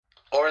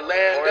Orlando.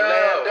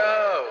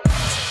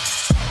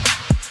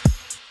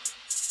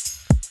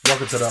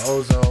 Welcome to the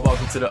Ozone.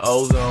 Welcome to the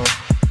Ozone.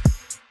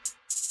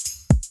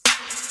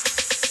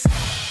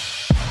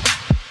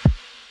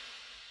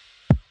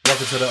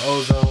 Welcome to the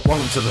Ozone.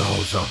 Welcome to the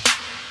Ozone.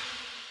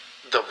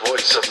 The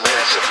voice of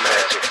massive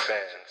Magic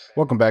fans.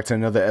 Welcome back to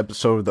another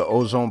episode of the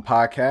Ozone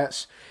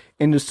Podcast.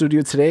 In the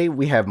studio today,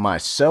 we have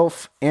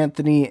myself,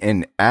 Anthony,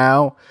 and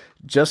Al.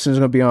 Justin's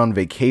going to be on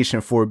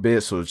vacation for a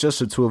bit, so it's just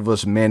the two of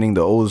us manning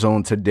the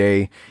Ozone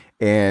today.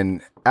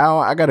 And Al,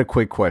 I got a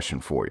quick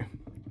question for you.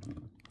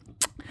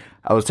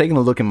 I was taking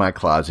a look in my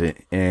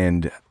closet,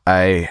 and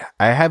I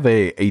have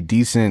a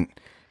decent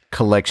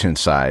collection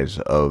size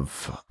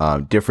of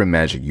different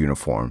Magic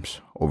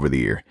uniforms over the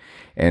year.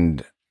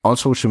 And on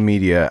social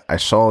media, I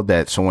saw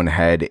that someone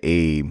had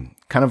a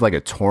kind of like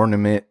a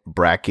tournament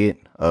bracket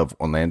of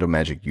Orlando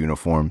Magic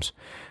uniforms.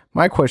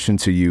 My question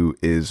to you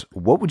is,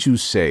 what would you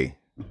say,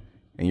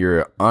 in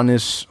your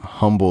honest,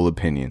 humble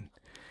opinion,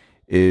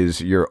 is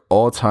your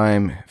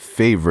all-time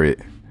favorite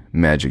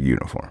Magic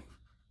uniform?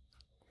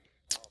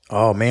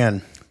 Oh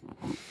man,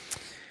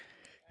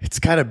 it's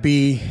gotta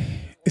be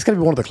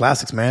one of the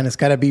classics, man. It's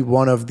gotta be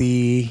one of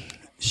the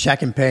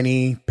Shaq and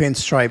Penny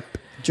pinstripe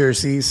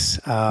jerseys.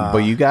 But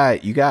you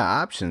got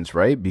options,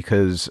 right?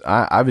 Because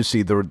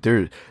obviously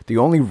the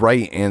only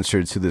right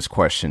answer to this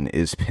question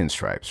is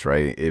pinstripes,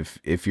 right?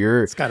 If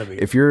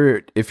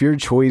your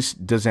choice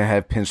doesn't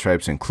have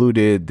pinstripes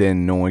included,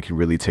 then no one can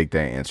really take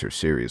that answer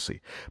seriously.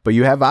 But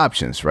you have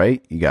options,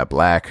 right? You got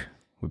black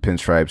with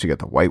pinstripes, you got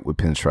the white with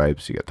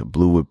pinstripes, you got the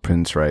blue with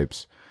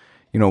pinstripes.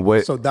 You know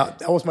what? So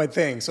that was my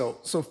thing. So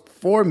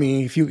for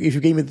me, if you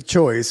gave me the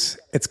choice,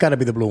 it's got to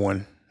be the blue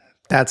one.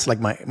 That's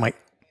like my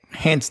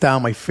hands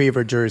down my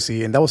favorite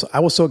jersey. And I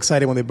was so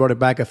excited when they brought it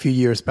back a few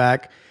years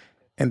back,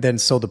 and then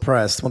so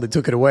depressed when they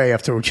took it away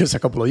after just a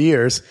couple of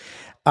years.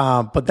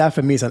 But that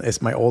for me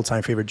is my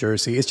all-time favorite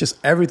jersey. It's just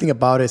everything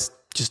about it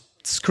just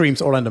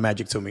screams Orlando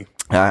Magic to me.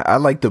 I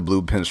like the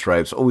blue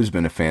pinstripes. Always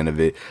been a fan of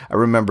it. I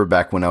remember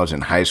back when I was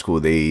in high school,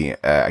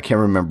 I can't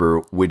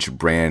remember which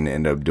brand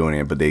ended up doing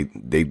it, but they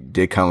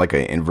did kind of like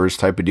an inverse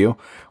type of deal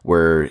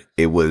where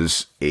it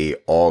was a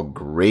all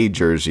gray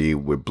jersey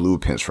with blue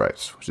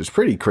pinstripes, which is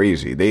pretty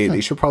crazy.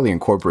 They should probably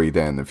incorporate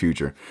that in the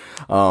future.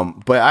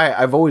 But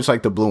I've always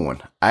liked the blue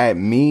one.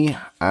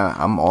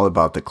 I'm all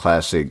about the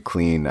classic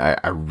clean.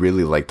 I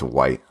really like the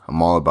white.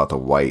 I'm all about the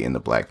white and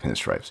the black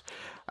pinstripes.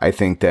 I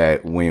think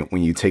that when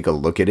you take a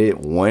look at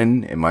it,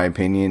 one, in my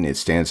opinion, it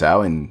stands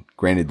out. And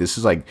granted, this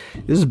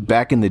is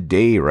back in the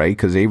day, right?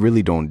 Because they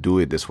really don't do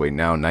it this way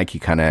now. Nike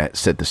kind of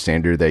set the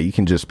standard that you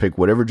can just pick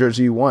whatever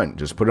jersey you want,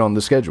 just put it on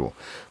the schedule.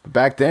 But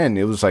back then,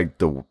 it was like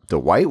the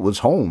white was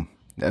home.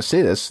 That's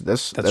it.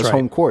 That's right.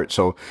 Home court.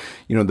 So,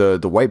 you know,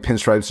 the white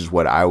pinstripes is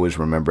what I always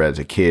remember as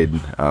a kid,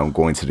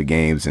 going to the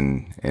games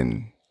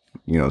and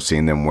you know,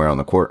 seeing them wear on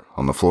the court,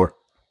 on the floor.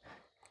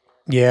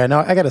 Yeah, no,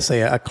 I gotta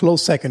say a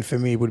close second for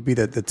me would be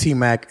the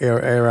T-Mac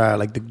era,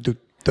 like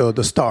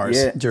the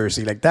Stars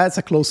jersey. Like that's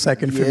a close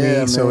second for me.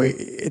 Man. So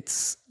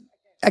it's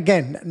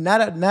again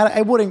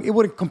it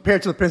wouldn't compare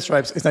to the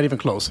pinstripes. It's not even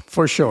close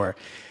for sure.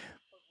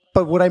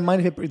 But would I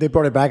mind if they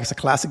brought it back as a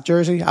classic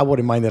jersey? I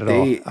wouldn't mind it at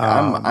all.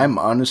 I'm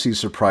honestly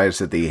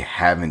surprised that they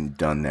haven't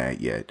done that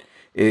yet.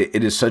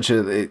 It is such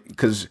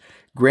because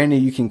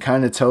granted you can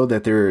kind of tell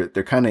that they're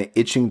kind of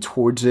itching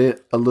towards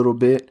it a little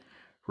bit,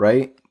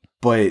 right?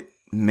 But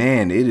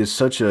man, it's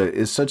such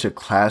a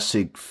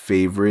classic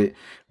favorite.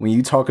 When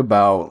you talk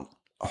about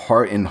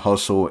heart and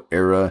hustle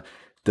era,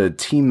 the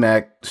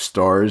T-Mac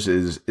Stars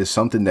is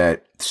something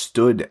that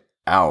stood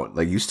out.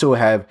 Like you still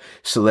have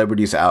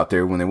celebrities out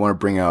there when they want to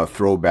bring out a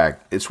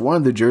throwback. It's one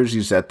of the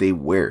jerseys that they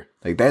wear.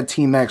 Like that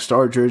T-Mac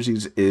Star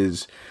jerseys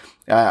is,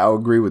 I'll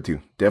agree with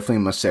you.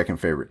 Definitely my second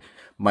favorite.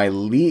 My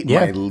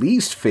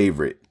least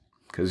favorite,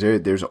 because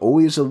there's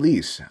always a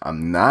least.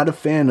 I'm not a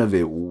fan of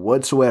it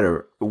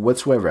whatsoever.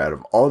 Out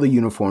of all the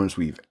uniforms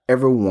we've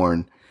ever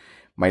worn,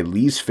 my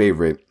least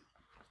favorite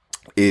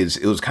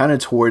it was kind of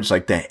towards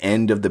like the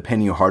end of the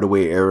Penny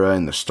Hardaway era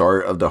and the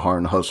start of the Heart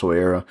and Hustle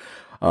era,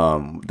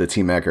 the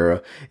T-Mac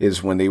era,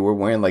 is when they were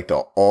wearing like the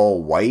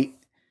all white.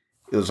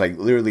 It was like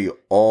literally it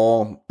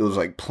was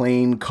like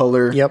plain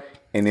color. Yep.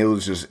 And it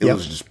was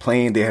just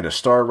plain. They had a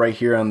star right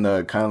here on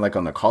the kind of like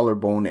on the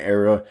collarbone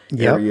area,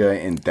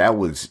 and that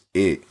was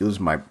it. It was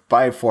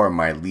by far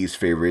my least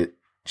favorite.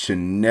 Should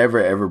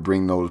never ever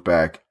bring those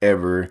back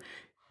ever.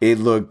 It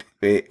looked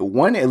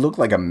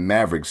like a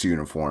Mavericks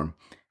uniform.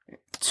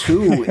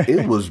 Two,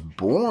 it was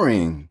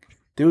boring.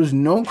 There was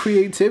no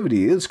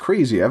creativity. It was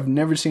crazy. I've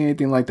never seen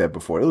anything like that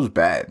before. It was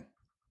bad.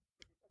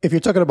 If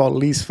you're talking about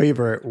least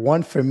favorite,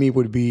 one for me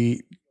would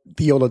be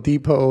the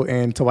Oladipo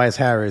and Tobias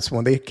Harris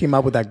when they came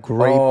out with that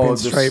great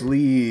pinstripe. The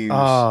sleeves.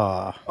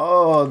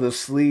 The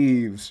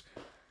sleeves.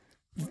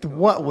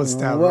 What was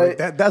that? Right?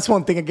 That's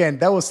one thing. Again,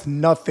 that was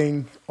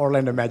nothing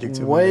Orlando Magic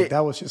to me.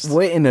 That was just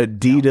what an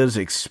Adidas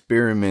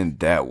experiment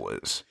that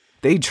was.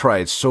 They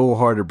tried so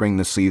hard to bring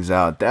the sleeves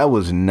out. That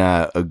was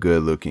not a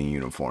good looking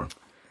uniform.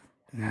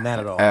 Not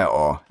at all. At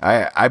all.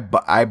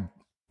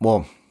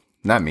 Well,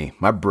 not me,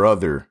 my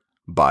brother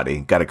bought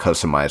it, got a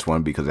customized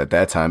one because at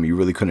that time you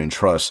really couldn't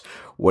trust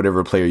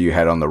whatever player you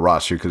had on the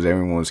roster because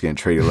everyone was getting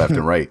traded left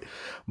and right.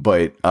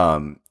 But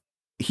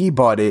he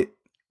bought it.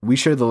 We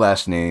shared the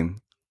last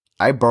name.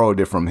 I borrowed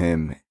it from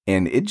him,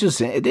 and it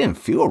didn't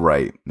feel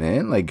right,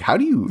 man. Like, how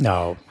do you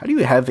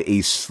have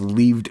a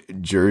sleeved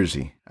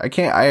jersey?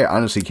 I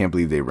honestly can't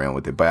believe they ran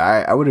with it, but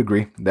I would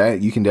agree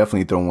that you can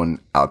definitely throw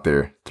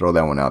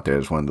that one out there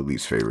as one of the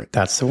least favorite.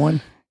 That's the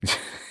one.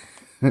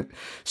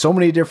 So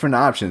many different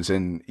options,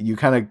 and you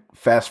kind of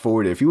fast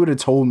forward. If you would have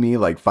told me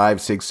like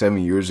 5, 6,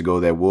 7 years ago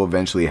that we'll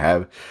eventually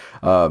have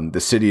the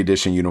City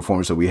Edition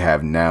uniforms that we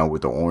have now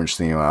with the orange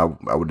theme, I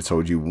would have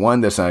told you,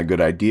 1, that's not a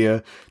good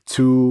idea.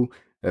 2,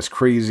 that's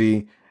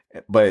crazy.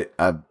 But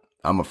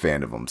I'm a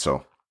fan of them,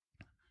 so.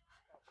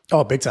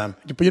 Oh, big time.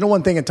 But you know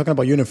one thing, and talking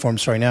about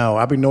uniforms right now,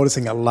 I've been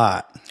noticing a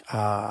lot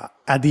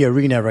at the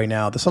arena right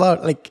now. There's a lot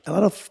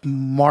of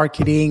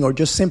marketing or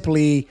just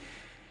simply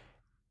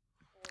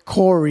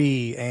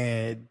Corey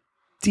and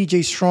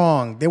DJ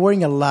Strong. They're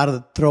wearing a lot of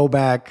the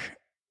throwback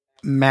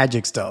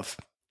Magic stuff.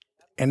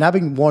 And I've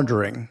been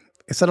wondering,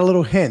 is that a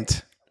little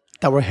hint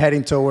that we're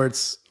heading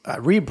towards a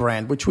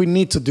rebrand, which we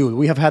need to do?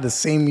 We have had the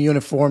same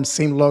uniform,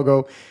 same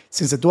logo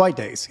since the Dwight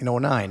days in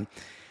 2009.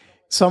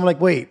 So I'm like,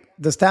 wait,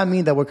 does that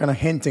mean that we're kind of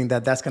hinting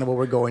that that's kind of where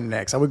we're going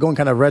next? Are we going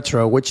kind of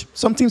retro, which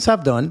some teams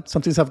have done.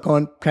 Some teams have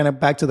gone kind of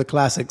back to the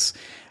classics.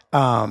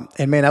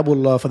 And man, I would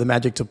love for the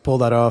Magic to pull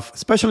that off,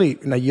 especially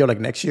in a year like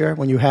next year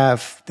when you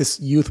have this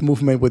youth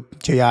movement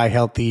with J.I.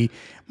 healthy,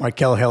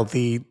 Markel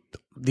healthy.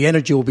 The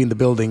energy will be in the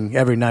building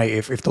every night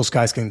if those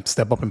guys can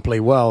step up and play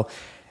well.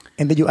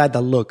 And then you add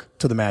that look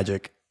to the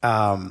Magic.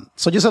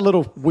 So just a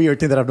little weird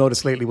thing that I've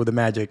noticed lately with the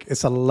Magic.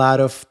 It's a lot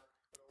of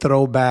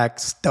throwback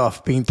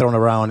stuff being thrown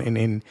around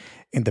in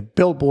the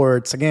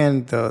billboards.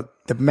 Again,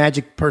 the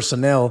Magic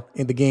personnel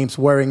in the games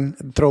wearing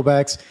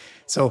throwbacks.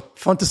 So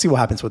fun to see what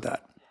happens with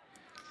that.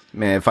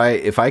 Man,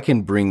 if I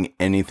can bring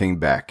anything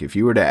back, if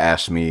you were to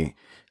ask me,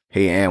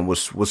 hey, Ann,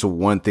 what's the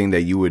one thing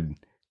that you would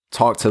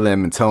talk to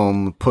them and tell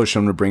them, push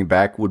them to bring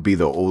back, would be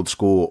the old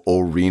school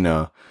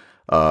arena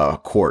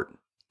court.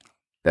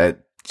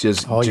 That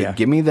just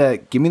give me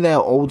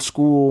that old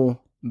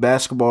school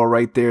basketball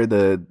right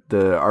there,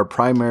 our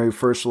primary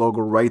first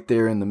logo right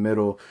there in the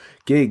middle.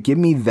 Give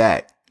me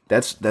that.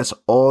 That's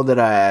all that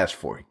I ask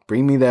for.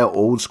 Bring me that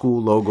old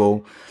school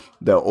logo,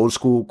 the old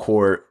school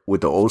court with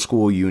the old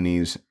school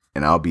unis,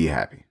 and I'll be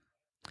happy.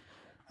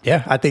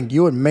 Yeah, I think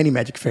you and many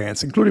Magic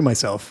fans, including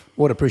myself,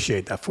 would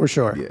appreciate that for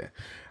sure. Yeah.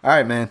 All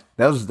right, man.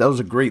 That was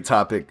a great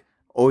topic.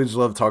 Always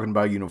love talking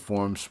about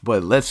uniforms,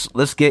 but let's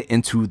get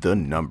into the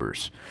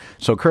numbers.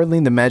 So currently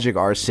the Magic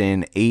are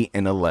sitting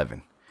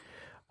 8-11,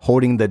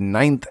 holding the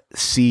 9th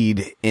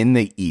seed in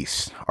the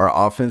East. Our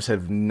offense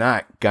have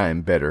not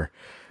gotten better.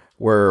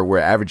 We're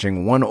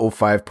averaging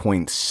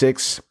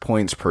 105.6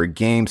 points per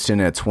game, sitting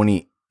at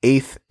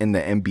 28th in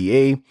the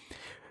NBA.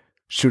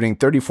 Shooting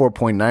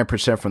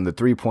 34.9% from the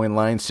three-point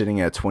line, sitting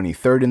at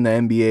 23rd in the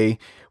NBA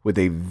with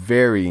a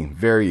very,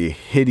 very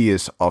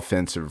hideous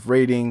offensive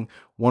rating,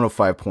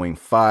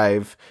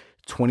 105.5,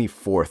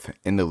 24th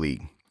in the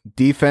league.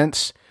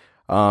 Defense,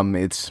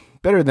 it's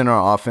better than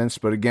our offense,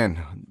 but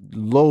again,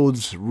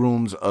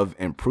 rooms of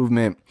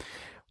improvement.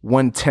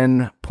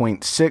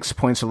 110.6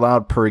 points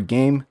allowed per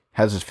game,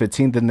 has us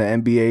 15th in the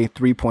NBA,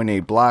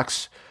 3.8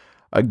 blocks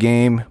a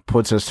game,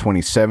 puts us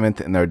 27th,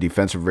 and our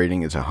defensive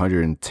rating is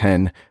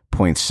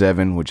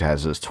 110.7, which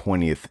has us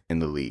 20th in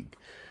the league.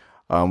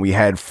 We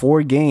had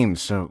 4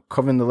 games, so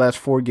covering the last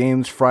 4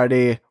 games.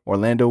 Friday,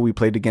 Orlando, we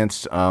played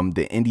against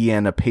the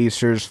Indiana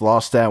Pacers,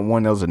 lost that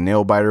one. That was a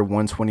nail-biter,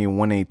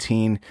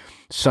 120-118.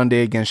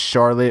 Sunday against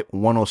Charlotte,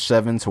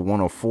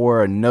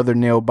 107-104, another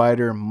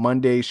nail-biter.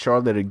 Monday,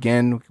 Charlotte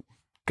again,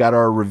 got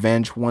our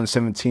revenge,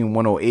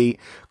 117-108.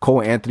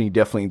 Cole Anthony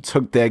definitely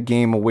took that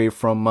game away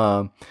from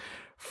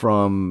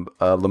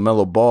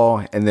LaMelo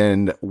Ball. And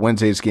then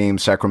Wednesday's game,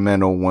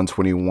 Sacramento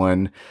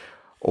 121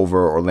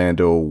 over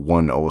Orlando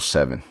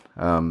 107.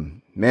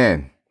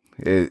 Man,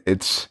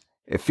 it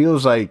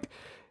feels like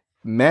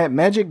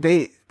Magic,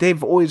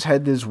 they've always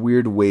had this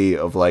weird way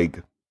of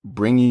like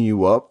bringing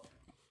you up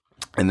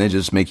and then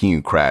just making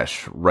you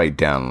crash right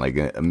down like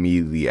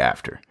immediately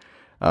after.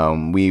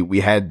 We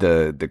had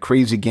the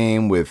crazy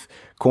game with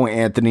Cole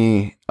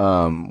Anthony,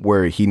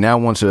 where he now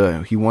wants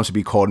to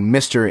be called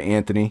Mr.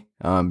 Anthony,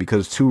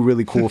 because 2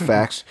 really cool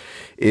facts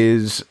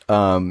is,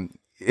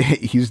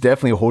 he's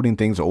definitely holding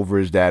things over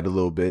his dad a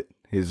little bit.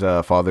 His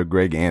father,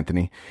 Greg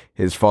Anthony.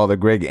 His father,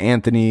 Greg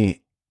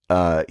Anthony,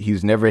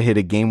 he's never hit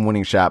a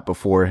game-winning shot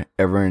before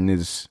ever in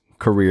his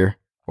career,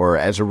 or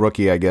as a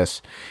rookie, I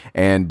guess.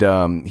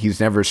 And he's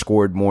never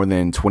scored more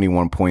than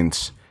 21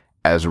 points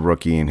as a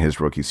rookie in his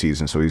rookie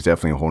season. So he's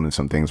definitely holding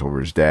some things over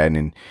his dad,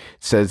 and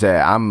says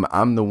that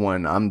I'm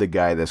the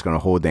guy that's going to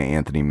hold the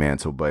Anthony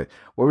mantle. But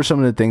what were some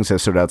of the things that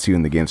stood out to you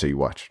in the games that you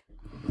watched?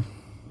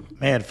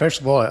 Man, first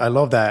of all, I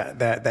love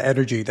that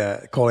energy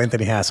that Cole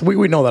Anthony has.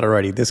 We know that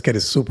already. This kid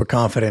is super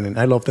confident, and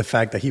I love the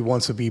fact that he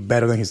wants to be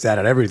better than his dad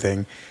at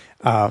everything.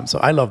 So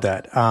I love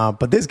that.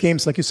 But this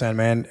game's like you said,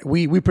 man.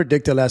 We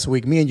predicted last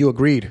week. Me and you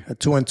agreed a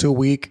 2-2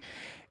 week.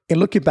 And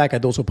looking back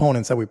at those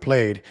opponents that we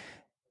played,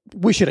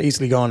 we should have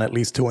easily gone at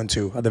least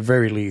 2-2 at the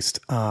very least.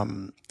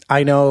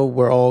 I know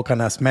we're all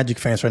kind of Magic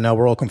fans right now.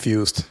 We're all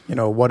confused.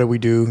 What do we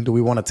do? Do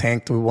we want to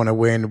tank? Do we want to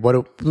win?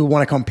 Do we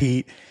want to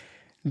compete?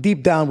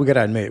 Deep down, we got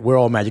to admit, we're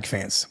all Magic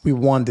fans. We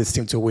want this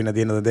team to win at the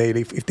end of the day.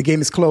 If the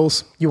game is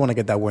close, you want to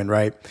get that win,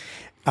 right?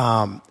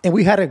 And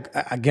we had,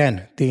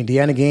 again, the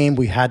Indiana game.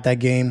 We had that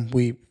game.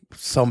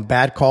 Some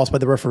bad calls by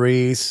the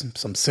referees.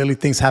 Some silly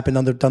things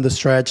happened down the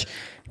stretch.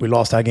 We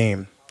lost that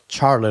game.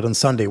 Charlotte on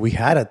Sunday, we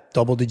had a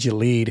double-digit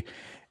lead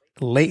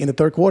late in the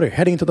third quarter,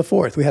 heading into the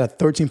fourth. We had a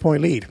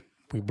 13-point lead.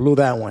 We blew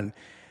that one.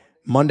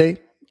 Monday,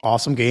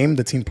 awesome game.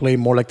 The team played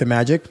more like the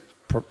Magic.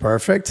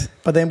 Perfect.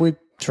 But then we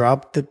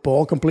dropped the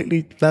ball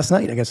completely last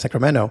night against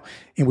Sacramento,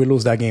 and we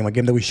lose that game, a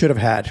game that we should have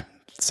had.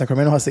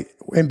 Sacramento has the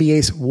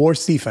NBA's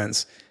worst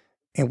defense,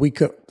 and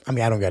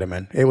I don't get it,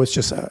 man. It was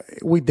just,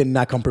 we did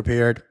not come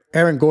prepared.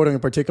 Aaron Gordon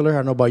in particular, I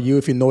don't know about you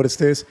if you noticed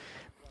this,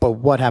 but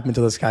what happened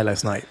to this guy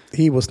last night?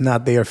 He was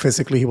not there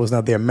physically. He was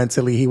not there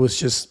mentally. He was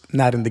just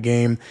not in the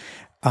game.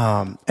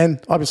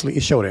 And obviously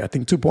it showed it. I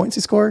think 2 points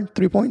he scored,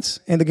 3 points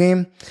in the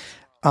game.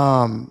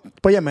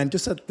 But yeah, man,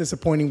 just a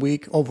disappointing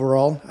week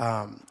overall.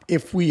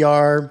 If we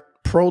are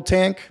pro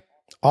tank,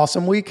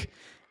 awesome week.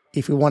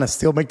 If we want to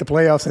still make the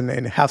playoffs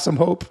and have some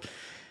hope,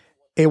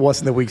 it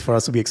wasn't the week for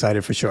us to be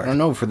excited for sure. I don't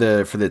know, for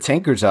the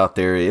tankers out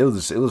there, it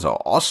was an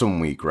awesome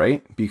week,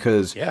 right?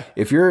 Because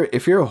if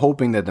you're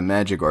hoping that the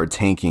Magic are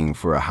tanking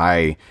for a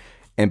high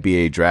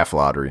NBA draft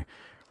lottery,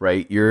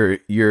 right?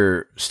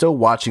 You're still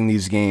watching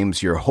these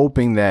games. You're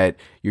hoping that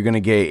you're going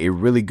to get a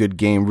really good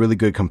game, really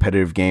good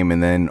competitive game,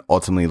 and then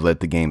ultimately let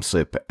the game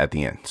slip at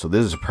the end. So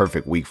this is a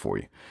perfect week for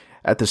you.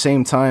 At the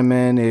same time,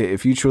 man,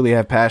 if you truly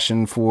have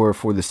passion for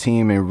this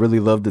team and really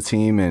love the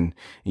team and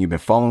you've been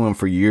following them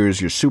for years,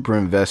 you're super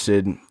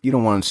invested. You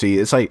don't want to see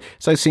it's like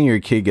seeing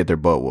your kid get their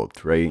butt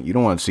whooped, right? You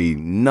don't want to see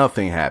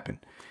nothing happen,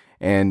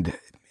 and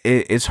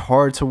it's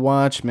hard to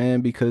watch,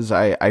 man, because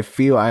I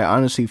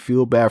honestly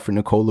feel bad for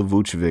Nikola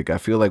Vucevic. I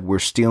feel like we're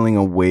stealing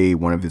away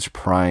one of his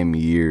prime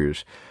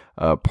years.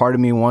 Part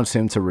of me wants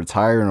him to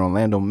retire in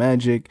Orlando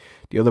Magic.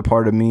 The other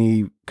part of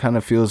me kind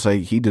of feels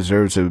like he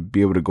deserves to be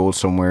able to go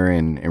somewhere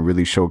and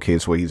really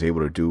showcase what he's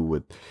able to do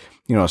with,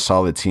 a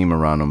solid team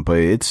around him. But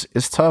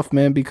it's tough,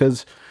 man,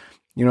 because,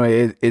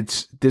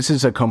 this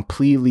is a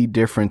completely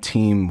different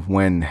team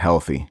when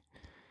healthy.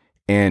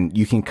 And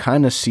you can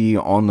kind of see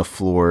on the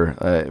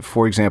floor,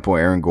 for example,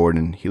 Aaron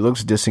Gordon, he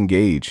looks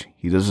disengaged.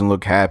 He doesn't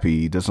look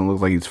happy. He doesn't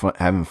look like he's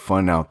having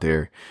fun out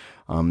there.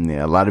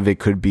 A lot of it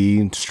could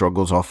be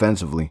struggles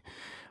offensively.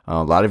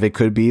 A lot of it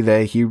could be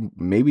that he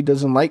maybe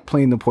doesn't like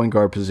playing the point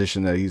guard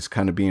position that he's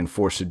kind of being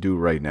forced to do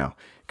right now.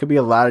 It could be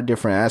a lot of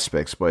different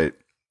aspects, but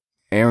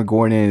Aaron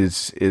Gordon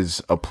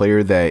is a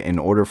player that in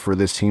order for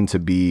this team to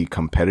be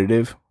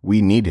competitive,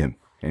 we need him,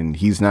 and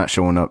he's not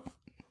showing up.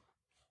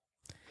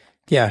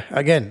 Yeah,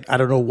 again, I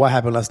don't know what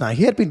happened last night.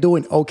 He had been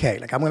doing okay.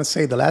 Like, I'm going to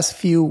say the last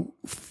few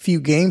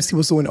games, he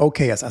was doing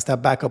okay as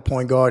that backup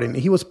point guard, and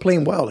he was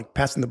playing well, like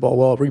passing the ball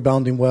well,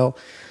 rebounding well.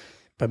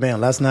 But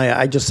man, last night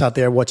I just sat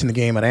there watching the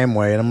game at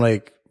Amway, and I'm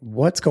like,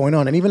 what's going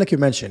on? And even like you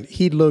mentioned,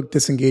 he looked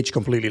disengaged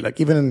completely.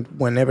 Like even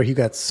whenever he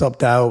got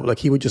subbed out, like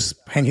he would just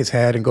hang his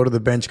head and go to the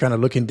bench, kind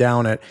of looking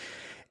down at.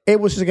 It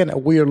was just again a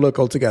weird look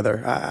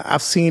altogether.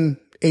 I've seen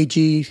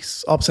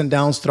AG's ups and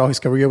downs throughout his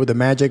career with the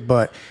Magic,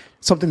 but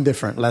something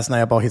different last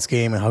night about his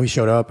game and how he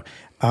showed up.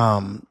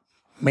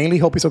 Mainly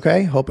hope he's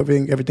okay. Hope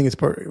everything is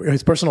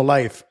his personal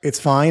life. It's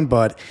fine,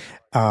 but.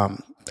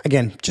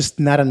 Again, just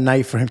not a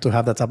night for him to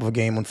have that type of a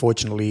game,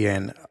 unfortunately.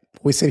 And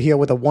we sit here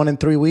with a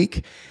 1-3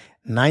 week,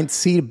 9th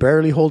seed,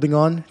 barely holding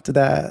on to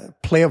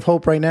that play of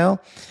hope right now.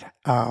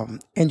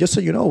 And just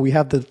so you know, we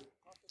have the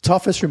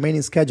toughest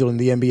remaining schedule in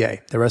the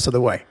NBA the rest of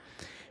the way.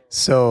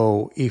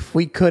 So if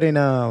we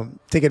couldn't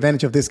take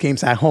advantage of these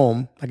games at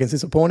home against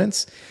his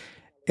opponents,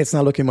 it's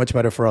not looking much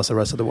better for us the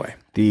rest of the way.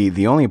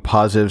 The only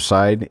positive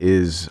side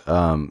is,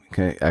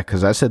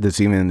 because I said this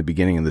even in the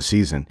beginning of the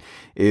season,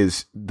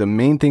 is the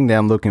main thing that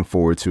I'm looking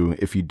forward to.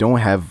 If you don't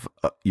have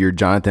your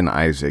Jonathan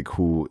Isaac,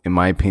 who in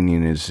my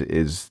opinion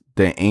is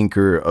the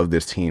anchor of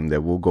this team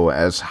that will go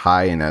as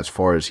high and as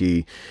far as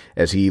he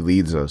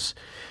leads us,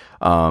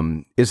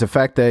 is the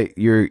fact that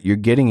you're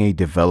getting a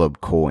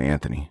developed Cole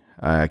Anthony.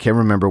 I can't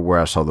remember where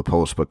I saw the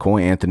post, but Cole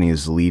Anthony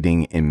is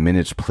leading in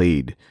minutes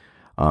played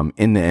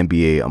in the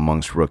NBA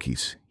amongst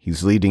rookies.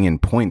 He's leading in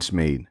points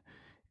made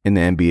in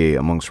the NBA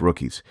amongst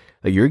rookies.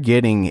 Like, you're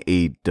getting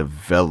a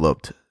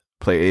developed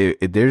player.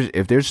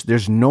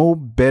 There's no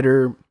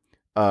better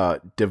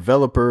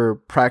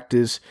developer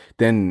practice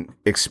than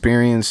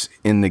experience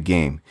in the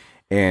game.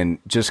 And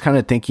just kind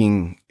of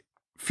thinking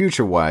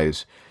future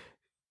wise,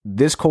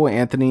 this Cole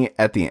Anthony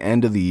at the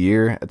end of the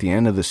year, at the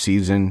end of the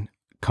season,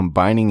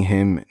 combining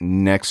him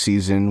next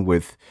season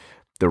with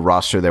the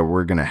roster that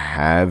we're going to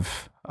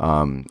have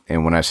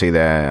And when I say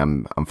that,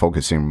 I'm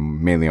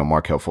focusing mainly on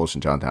Markelle Fultz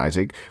and Jonathan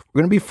Isaac.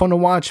 We're gonna be fun to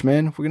watch,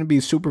 man. We're gonna be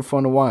super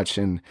fun to watch,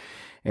 and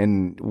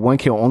one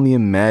can only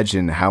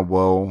imagine how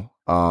well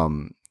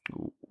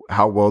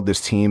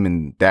this team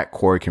and that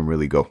core can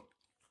really go.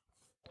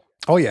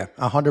 Oh yeah,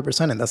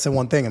 100%. And that's the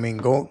one thing. I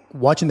mean,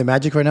 watching the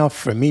Magic right now,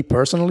 for me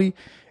personally,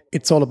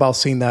 it's all about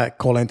seeing that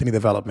Cole Anthony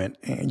development.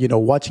 And,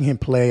 watching him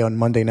play on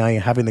Monday night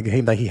and having the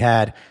game that he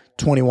had,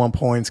 21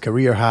 points,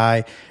 career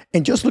high.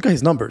 And just look at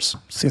his numbers.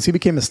 Since he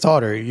became a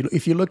starter,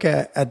 if you look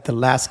at the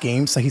last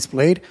games that he's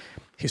played,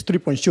 his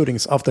three-point shooting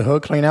is off the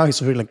hook right now. He's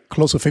shooting like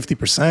close to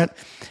 50%.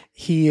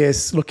 He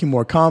is looking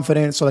more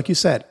confident. So like you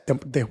said,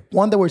 the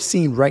one that we're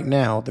seeing right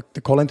now,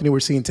 the Cole Anthony we're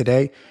seeing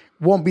today,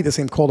 won't be the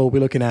same Cole that we'll be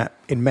looking at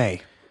in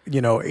May.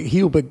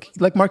 He'll be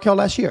like Markelle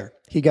last year.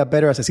 He got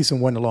better as the season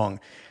went along.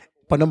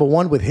 But number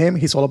one, with him,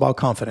 he's all about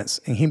confidence.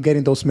 And him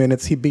getting those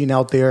minutes, he being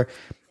out there,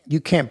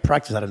 you can't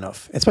practice that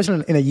enough.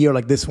 Especially in a year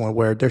like this one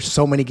where there's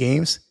so many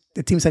games,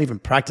 the team's not even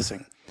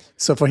practicing.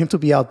 So for him to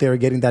be out there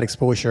getting that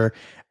exposure,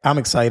 I'm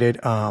excited.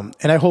 And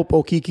I hope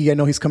Okiki, I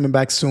know he's coming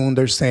back soon.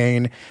 They're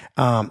saying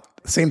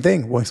same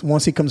thing.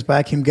 Once he comes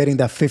back, him getting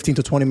that 15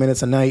 to 20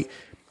 minutes a night,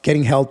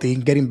 getting healthy,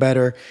 getting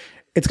better,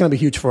 it's going to be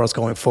huge for us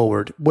going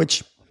forward.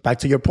 Which, back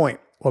to your point,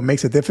 what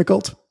makes it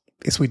difficult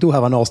is we do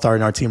have an all-star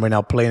in our team right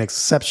now playing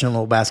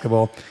exceptional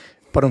basketball,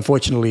 but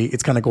unfortunately,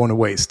 it's kind of going to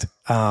waste.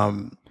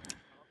 On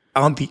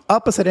the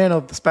opposite end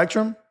of the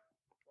spectrum,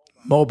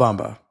 Mo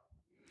Bamba.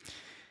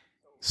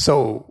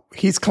 So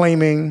he's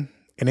claiming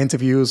in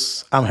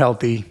interviews, I'm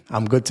healthy,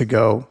 I'm good to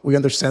go. We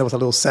understand it was a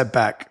little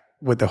setback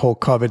with the whole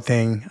COVID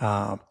thing,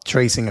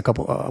 tracing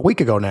a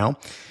week ago now.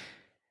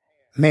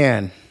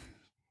 Man,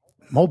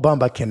 Mo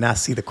Bamba cannot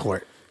see the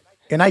court.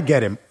 And I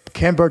get him.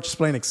 Ken Burch is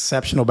playing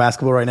exceptional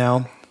basketball right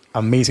now.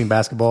 Amazing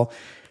basketball.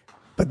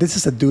 But this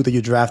is a dude that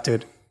you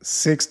drafted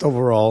 6th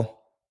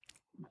overall.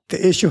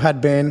 The issue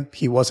had been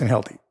he wasn't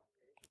healthy.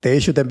 The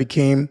issue then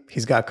became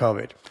he's got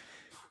COVID.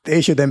 The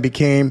issue then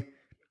became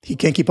he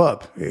can't keep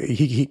up.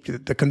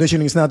 The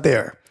conditioning is not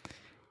there.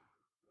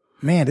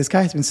 Man, this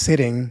guy has been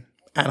sitting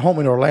at home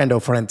in Orlando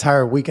for an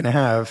entire week and a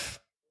half,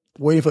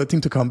 waiting for the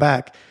team to come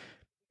back.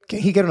 Can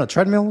he get on a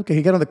treadmill? Can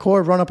he get on the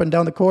court, run up and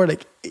down the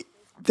court?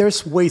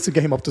 There's ways to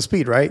get him up to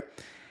speed, right?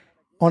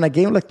 On a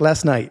game like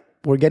last night,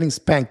 we're getting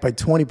spanked by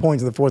 20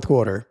 points in the fourth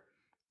quarter.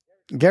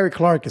 Gary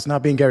Clark is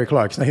not being Gary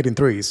Clark. He's not hitting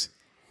threes.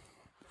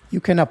 You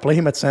cannot play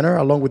him at center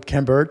along with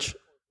Ken Burch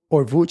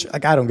or Vooch.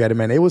 I don't get it,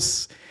 man.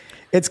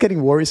 It's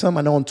getting worrisome.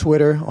 I know on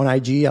Twitter, on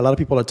IG, a lot of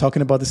people are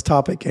talking about this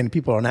topic and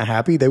people are not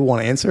happy. They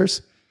want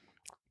answers.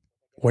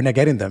 We're not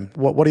getting them.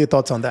 What are your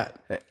thoughts on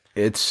that?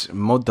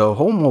 The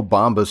whole Mo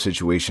Bamba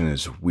situation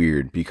is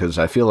weird because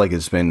I feel like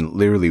it's been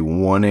literally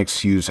one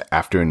excuse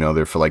after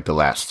another for like the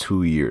last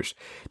 2 years.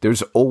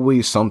 There's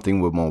always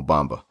something with Mo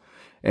Bamba.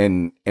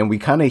 And we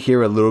kind of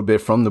hear a little bit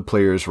from the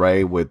players,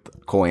 right,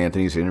 with Cole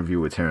Anthony's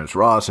interview with Terrence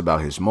Ross about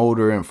his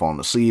motor and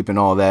falling asleep and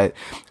all that.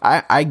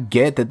 I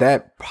get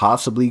that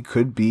possibly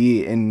could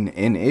be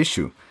an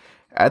issue.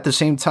 At the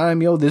same time,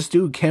 this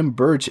dude, Ken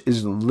Burch,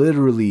 is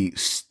literally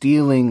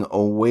stealing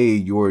away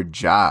your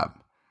job.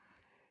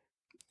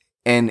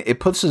 And it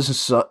puts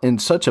us in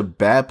such a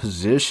bad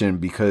position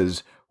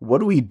because what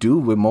do we do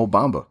with Mo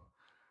Bamba?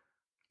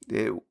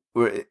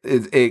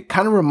 It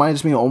kind of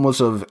reminds me almost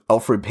of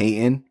Elfrid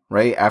Payton,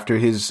 right? After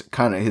his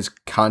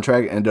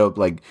contract ended up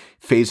like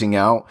phasing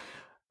out,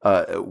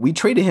 we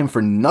traded him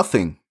for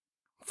nothing,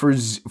 for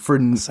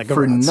nothing.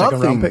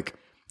 Second round pick.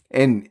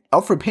 And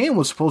Elfrid Payton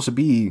was supposed to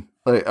be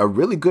a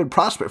really good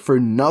prospect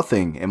for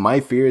nothing. And my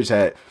fear is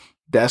that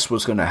that's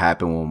what's going to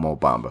happen with Mo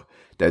Bamba.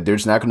 That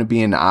there's not going to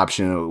be an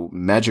option.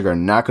 Magic are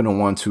not going to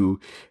want to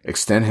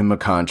extend him a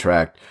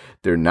contract.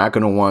 They're not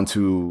going to want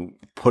to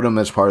put him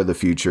as part of the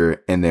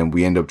future. And then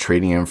we end up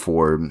trading him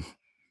for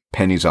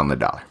pennies on the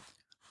dollar.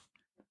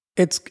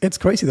 It's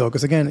crazy, though,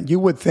 because, again, you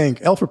would think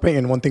Elfrid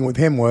Payton, one thing with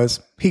him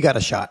was he got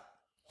a shot.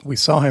 We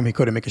saw him. He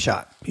couldn't make a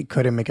shot. He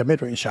couldn't make a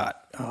mid-range shot.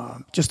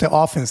 Just the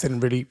offense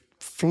didn't really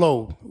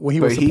flow when he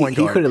was the point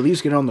guard. He could at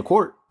least get on the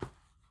court.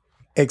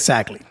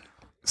 Exactly.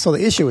 So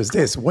the issue is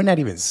this. We're not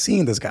even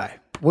seeing this guy.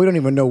 We don't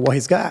even know what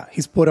he's got.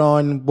 He's put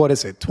on,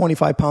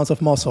 25 pounds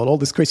of muscle, all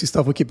this crazy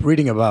stuff we keep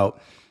reading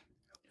about.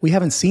 We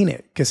haven't seen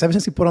it because ever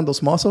since he put on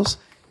those muscles,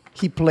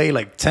 he played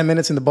like 10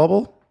 minutes in the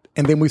bubble.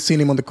 And then we've seen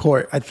him on the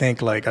court, I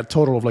think, like a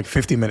total of like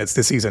 50 minutes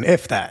this season,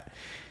 if that.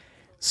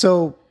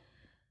 So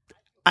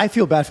I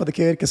feel bad for the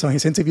kid because on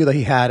his interview that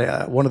he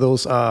had, one of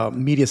those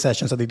media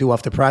sessions that they do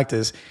after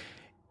practice,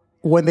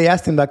 when they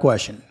asked him that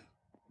question,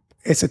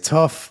 it's a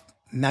tough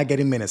not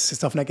getting minutes.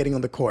 It's tough not getting on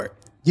the court.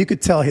 You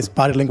could tell his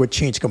body language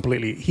changed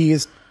completely. He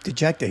is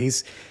dejected.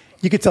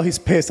 You could tell he's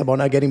pissed about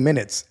not getting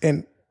minutes.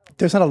 And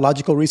there's not a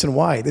logical reason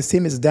why. This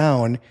team is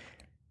down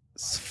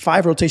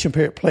 5 rotation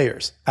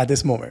players at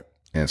this moment.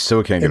 And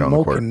still can't get on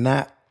the court.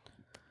 Cannot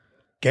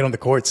get on the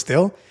court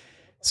still.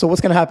 So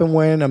what's going to happen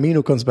when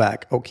Aminu comes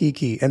back?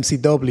 Okiki,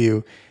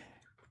 MCW.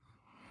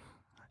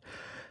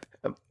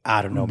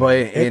 I don't know,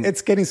 But man.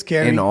 It's getting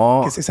scary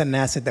because it's an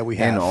asset that we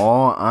have. In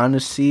all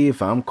honesty, if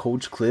I'm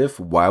Coach Cliff,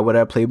 why would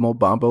I play Mo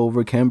Bamba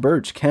over Ken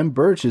Birch? Ken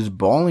Birch is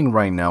balling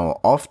right now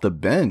off the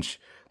bench.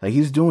 Like,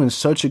 he's doing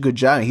such a good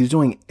job. He's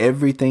doing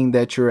everything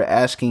that you're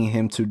asking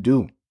him to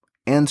do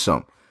and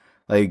some.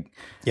 Like,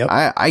 yep.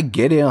 I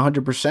get it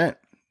 100%.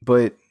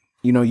 But,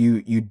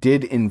 you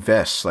did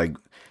invest. Like,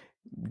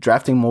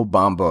 drafting Mo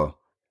Bamba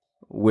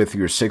with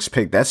your sixth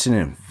pick, that's an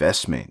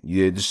investment.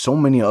 There's so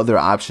many other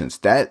options.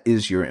 That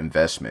is your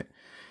investment.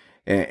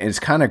 And it's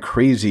kind of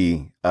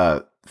crazy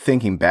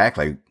thinking back,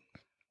 like,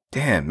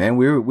 damn, man,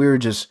 we were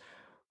just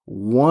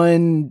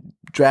one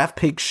draft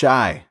pick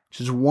shy,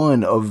 just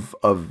one of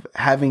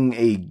having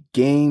a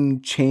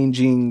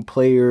game-changing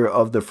player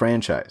of the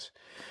franchise.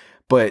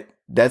 But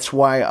that's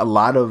why a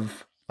lot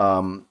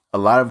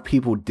of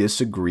people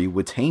disagree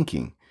with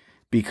tanking,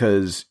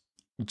 because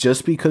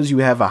just because you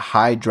have a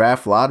high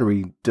draft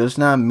lottery does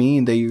not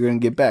mean that you're going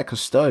to get back a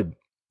stud.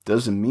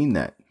 Doesn't mean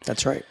that.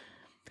 That's right.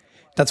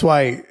 That's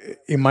why,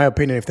 in my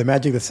opinion, if the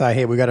Magic decide,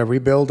 hey, we got to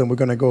rebuild and we're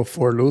going to go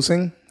for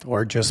losing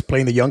or just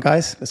playing the young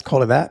guys, let's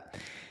call it that,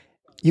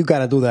 you got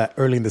to do that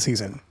early in the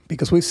season.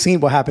 Because we've seen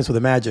what happens with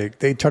the Magic.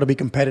 They try to be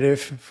competitive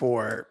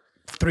for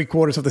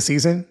 3/4 of the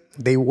season.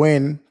 They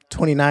win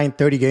 29,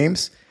 30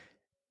 games.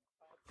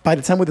 By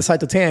the time we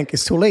decide to tank,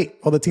 it's too late.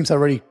 All the teams are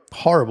already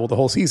horrible the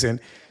whole season.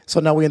 So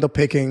now we end up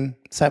picking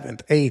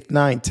 7th, 8th,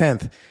 9th,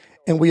 10th.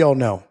 And we all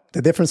know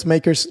the difference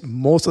makers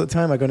most of the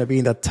time are going to be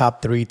in the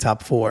top 3,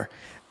 top 4,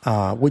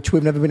 which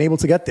we've never been able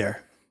to get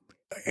there.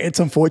 It's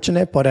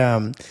unfortunate, but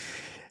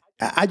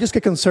I just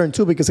get concerned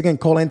too because, again,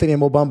 Cole Anthony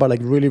and Mo Bamba are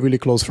like really, really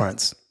close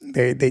friends.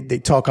 They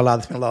talk a lot,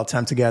 they spend a lot of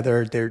time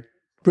together. They're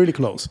really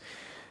close.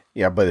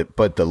 Yeah,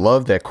 but the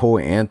love that Cole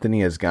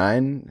Anthony has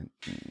gotten,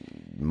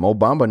 Mo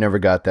Bamba never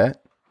got that.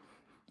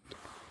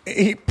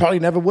 He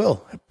probably never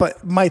will.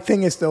 But my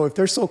thing is, though, if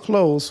they're so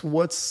close,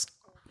 what's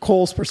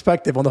Cole's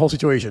perspective on the whole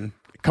situation?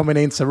 Coming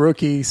in as a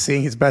rookie,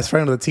 seeing his best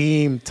friend on the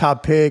team,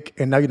 top pick,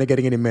 and now you're not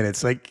getting any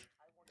minutes. Like,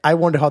 I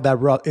wonder how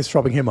that is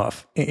rubbing him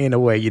off in a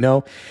way,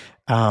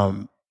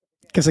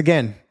 Because,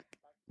 again,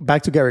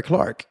 back to Gary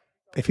Clark.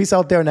 If he's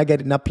out there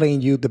and not playing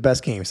you the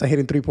best games, not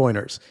hitting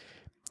 3-pointers,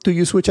 do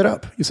you switch it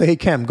up? You say, hey,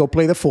 Cam, go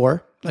play the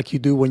 4, like you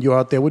do when you're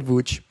out there with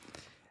Vooch,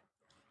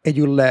 and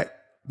you let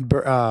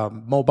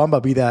Mo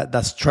Bamba be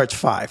that stretch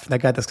 5,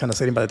 that guy that's kind of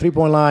sitting by the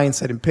 3-point line,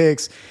 setting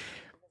picks.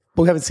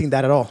 But we haven't seen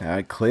that at all.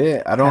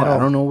 Cliff, I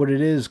don't know what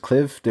it is.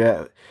 Cliff,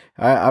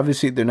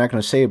 obviously they're not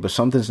going to say it, but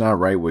something's not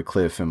right with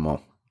Cliff and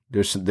Mo.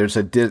 There's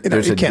a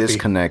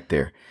disconnect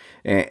there,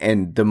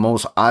 and the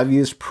most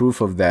obvious proof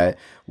of that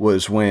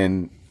was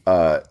when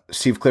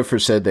Steve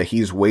Clifford said that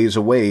he's ways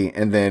away,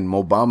 and then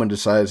Mo Bamba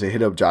decides to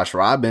hit up Josh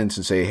Robbins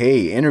and say,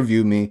 "Hey,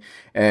 interview me,"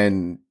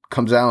 and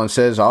comes out and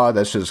says, "Oh,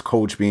 that's just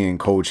coach being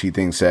coach. He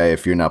thinks that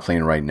if you're not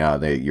playing right now,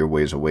 that you're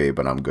ways away,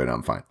 but I'm good.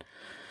 I'm fine."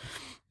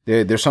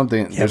 There's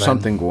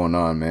something going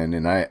on, man.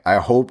 And I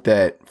hope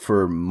that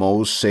for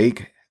Mo's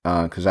sake,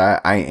 because I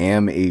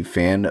am a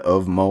fan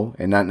of Mo,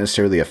 and not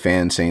necessarily a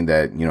fan saying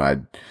that,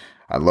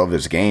 I love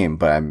his game,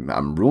 but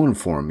I'm rooting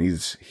for him.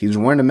 He's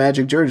wearing a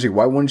Magic jersey.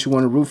 Why wouldn't you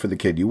want to root for the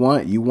kid? You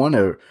want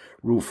to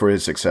root for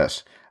his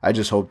success. I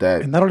just hope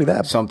that, and not only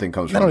that, something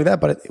comes. Not only that,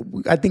 but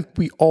I think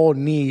we all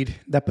need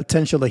that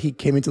potential that he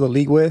came into the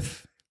league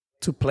with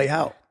to play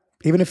out,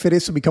 even if it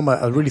is to become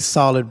a really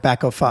solid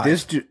backup 5.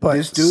 This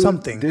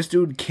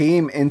dude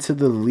came into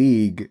the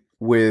league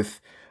with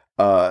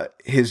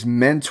his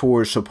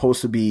mentor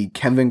supposed to be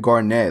Kevin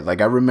Garnett.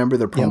 Like, I remember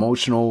the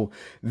promotional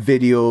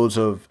videos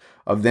of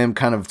them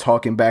kind of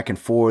talking back and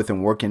forth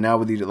and working out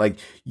with each other. Like,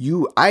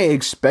 I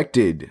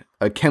expected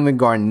a Kevin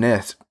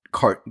Garnett-esque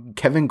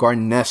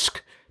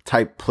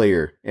type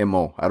player in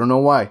Mo. I don't know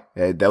why.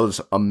 That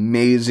was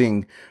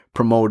amazing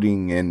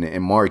promoting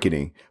and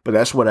marketing, but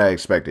that's what I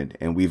expected,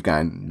 and we've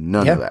gotten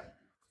none of that.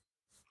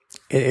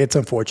 It's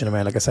unfortunate,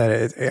 man. Like I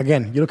said,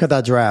 again, you look at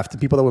that draft, the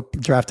people that were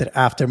drafted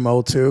after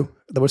Mo too,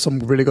 there were some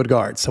really good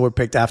guards that were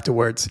picked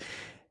afterwards.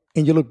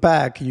 And you look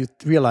back, you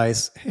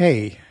realize,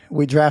 hey,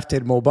 we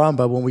drafted Mo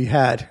Bamba when we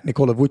had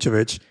Nikola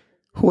Vucevic,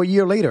 who a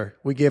year later,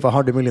 we gave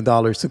 $100 million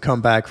to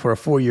come back for a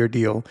 4-year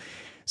deal.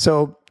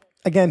 So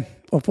again,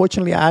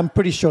 unfortunately, I'm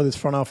pretty sure this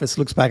front office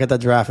looks back at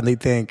that draft and they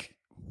think,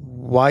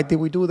 why did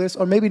we do this?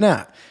 Or maybe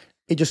not.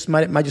 It just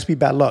might just be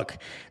bad luck.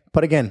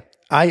 But again,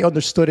 I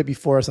understood it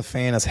before as a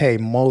fan as, hey,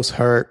 Mo's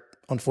hurt.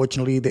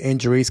 Unfortunately, the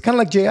injuries, kind of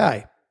like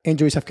J.I.,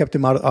 injuries have kept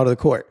him out of the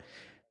court.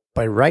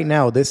 But right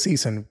now, this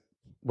season,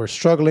 we're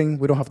struggling.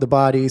 We don't have the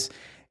bodies,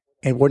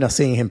 and we're not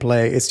seeing him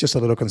play. It's just a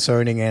little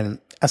concerning. And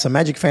as a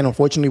Magic fan,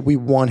 unfortunately, we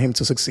want him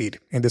to succeed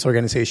in this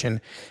organization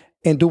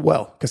and do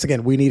well. Because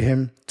again, we need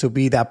him to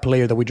be that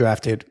player that we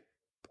drafted.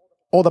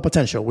 All the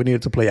potential we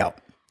needed to play out.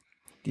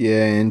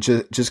 Yeah, and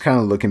just kind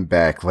of looking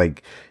back,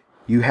 like,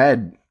 you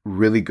had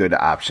really good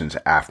options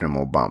after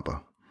Mo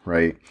Bamba,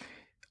 right?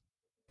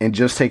 And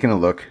just taking a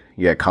look,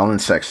 you had Colin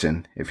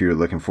Sexton, if you were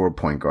looking for a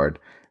point guard,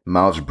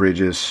 Miles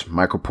Bridges,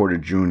 Michael Porter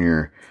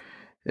Jr.,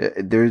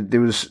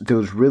 There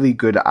was really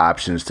good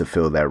options to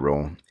fill that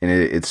role, and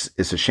it's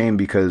a shame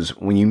because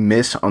when you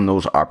miss on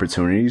those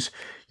opportunities,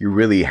 you're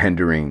really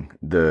hindering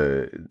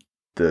the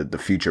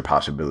future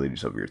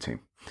possibilities of your team.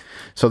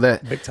 So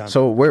Big time.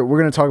 so we're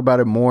gonna talk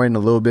about it more in a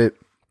little bit.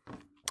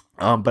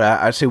 But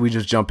I say we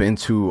just jump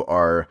into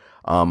our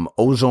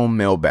ozone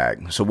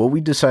mailbag. So what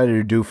we decided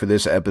to do for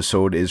this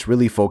episode is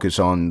really focus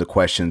on the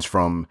questions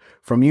from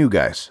you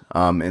guys.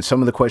 And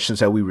some of the questions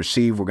that we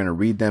received, we're going to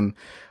read them,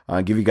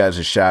 give you guys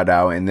a shout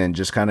out, and then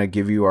just kind of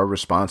give you our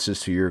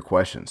responses to your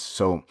questions.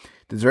 So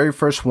the very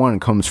first one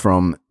comes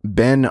from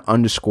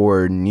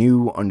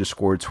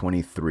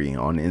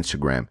Ben_new_23 on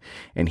Instagram.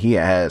 And he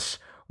asks,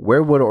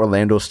 where would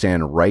Orlando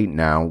stand right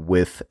now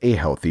with a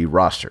healthy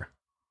roster?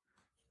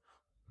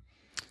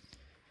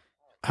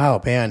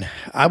 Oh man,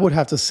 I would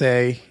have to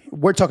say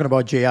we're talking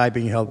about JI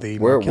being healthy.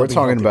 We're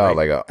talking about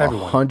right? like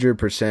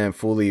 100%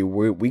 fully.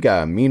 We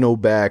got Amino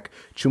back.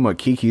 Chuma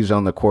Kiki's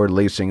on the court,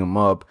 lacing him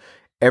up.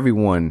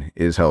 Everyone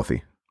is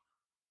healthy.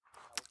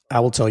 I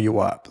will tell you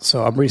what.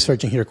 So I'm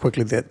researching here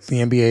quickly the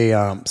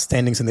NBA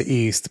standings in the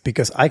East,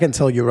 because I can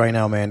tell you right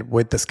now, man,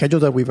 with the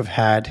schedule that we've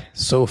had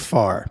so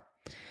far,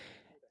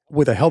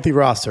 with a healthy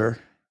roster,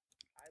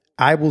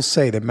 I will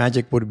say the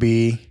Magic would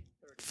be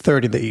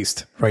third in the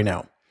East right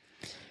now.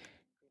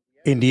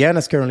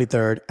 Indiana's currently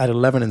third at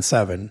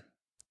 11-7.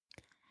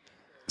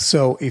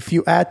 So if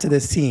you add to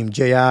this team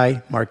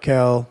J.I.,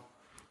 Markel,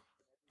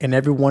 and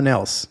everyone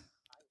else,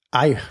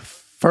 I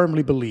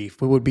firmly believe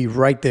we would be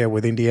right there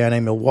with Indiana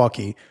and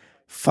Milwaukee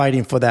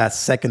fighting for that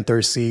second,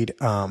 third seed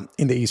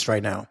in the East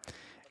right now.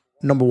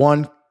 Number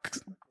one,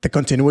 the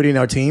continuity in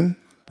our team.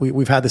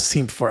 We've had this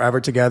team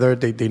forever together.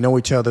 They know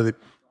each other.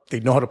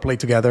 They know how to play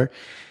together.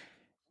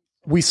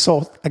 We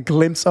saw a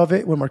glimpse of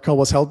it when Markel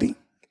was healthy.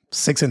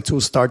 6-2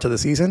 start to the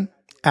season.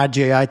 Add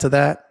JI to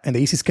that, and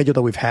the easy schedule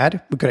that we've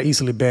had, we could have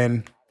easily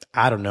been,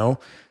 12-4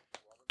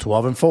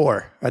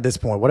 at this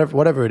point,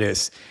 whatever it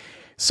is.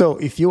 So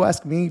if you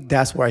ask me,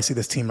 that's where I see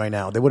this team right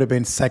now. They would have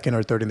been second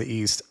or third in the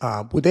East.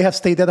 Would they have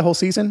stayed there the whole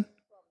season?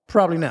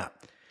 Probably not.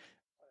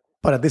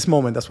 But at this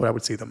moment, that's where I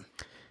would see them.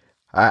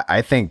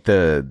 I think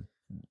the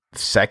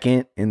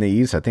second in the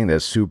East, I think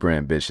that's super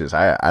ambitious.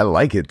 I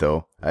like it,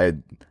 though.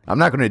 I'm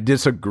not going to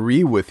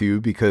disagree with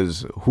you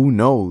because who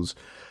knows?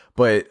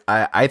 But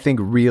I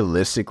think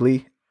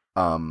realistically,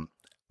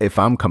 if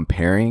I'm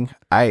comparing,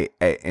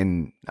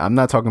 and I'm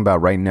not talking about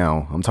right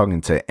now, I'm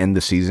talking to end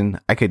the season,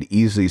 I could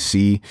easily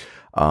see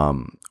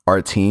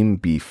our team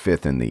be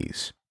fifth in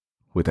these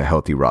with a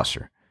healthy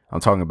roster. I'm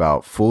talking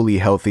about fully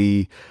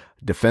healthy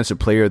defensive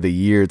player of the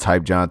year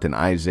type Jonathan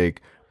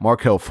Isaac,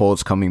 Markel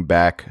Fultz coming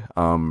back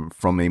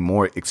from a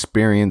more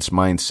experienced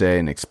mindset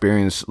and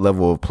experienced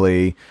level of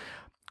play.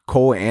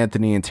 Cole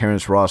Anthony and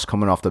Terrence Ross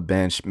coming off the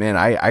bench. Man,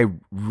 I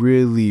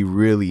really,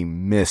 really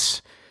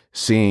miss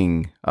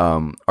seeing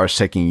our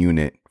second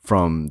unit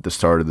from the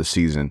start of the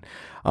season.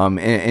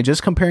 And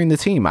just comparing the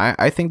team,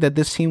 I think that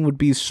this team would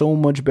be so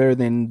much better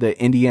than the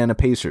Indiana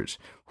Pacers,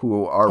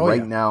 who are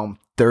now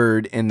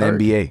third in the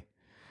NBA.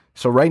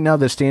 So right now,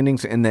 the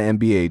standings in the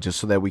NBA, just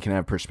so that we can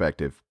have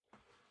perspective.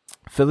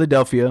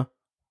 Philadelphia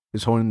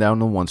is holding down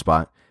the one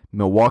spot.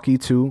 Milwaukee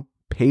 2,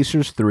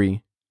 Pacers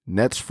 3,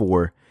 Nets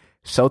 4,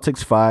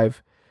 Celtics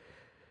 5,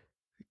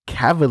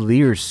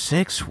 Cavaliers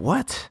 6,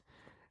 what?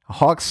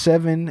 Hawks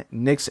 7,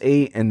 Knicks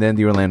 8, and then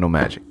the Orlando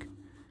Magic.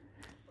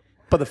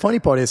 But the funny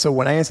part is, so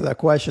when I answered that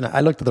question,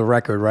 I looked at the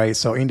record, right?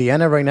 So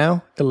Indiana right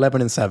now,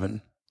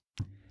 11-7.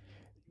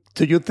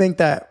 Do you think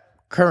that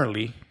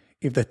currently,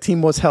 if the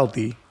team was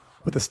healthy,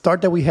 with the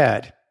start that we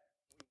had,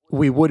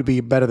 we would be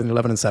better than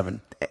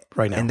 11-7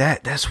 right now? And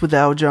that's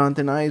without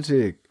Jonathan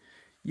Isaac.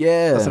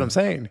 Yeah. That's what I'm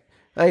saying.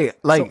 Hey,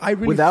 like, so I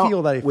really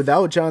feel that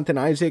without Jonathan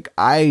Isaac,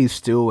 I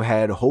still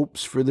had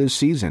hopes for this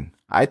season.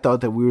 I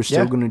thought that we were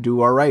still going to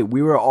do all right.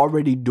 We were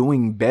already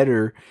doing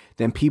better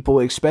than people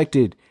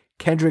expected.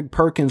 Kendrick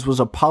Perkins was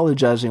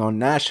apologizing on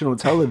national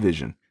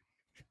television.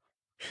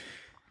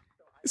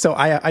 So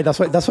I that's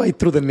why I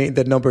threw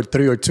the number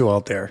 3 or 2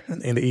 out there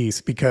in the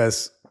East,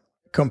 because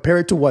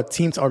compared to what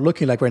teams are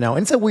looking like right now,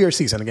 and it's a weird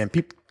season again.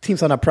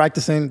 Teams are not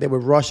practicing; they were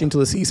rushed into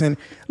the season.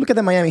 Look at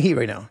the Miami Heat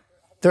right now;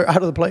 they're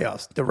out of the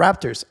playoffs. The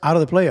Raptors out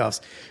of the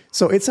playoffs.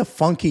 So it's a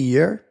funky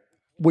year,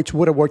 which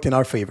would have worked in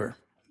our favor.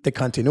 The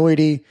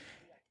continuity.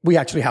 We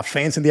actually have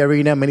fans in the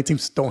arena. Many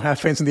teams don't have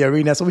fans in the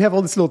arena, so we have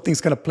all these little things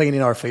kind of playing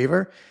in our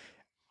favor.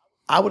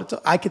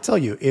 I could tell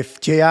you,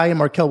 if J.I. and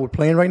Markel were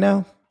playing right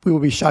now, we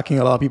would be shocking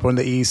a lot of people in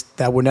the East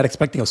that were not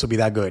expecting us to be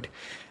that good.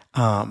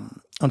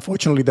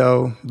 Unfortunately,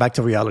 though, back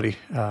to reality.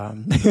 Yeah,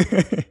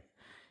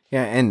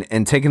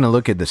 and taking a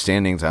look at the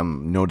standings,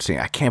 I'm noticing,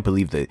 I can't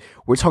believe that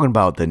we're talking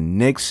about the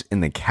Knicks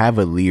and the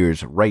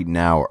Cavaliers right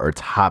now are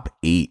top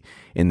 8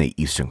 in the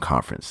Eastern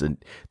Conference.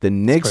 The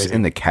Knicks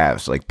and the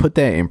Cavs, like, put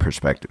that in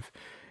perspective.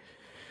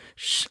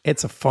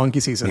 It's a funky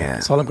season. Yeah.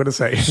 That's all I'm going to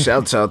say.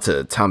 Shouts out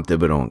to Tom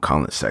Thibodeau and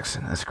Colin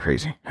Sexton. That's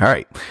crazy. All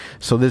right.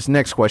 So this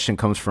next question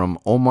comes from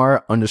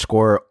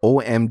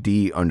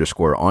Omar_OMD_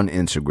 on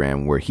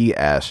Instagram, where he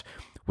asks,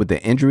 with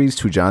the injuries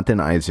to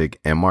Jonathan Isaac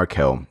and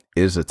Markel,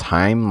 is the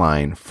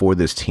timeline for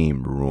this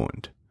team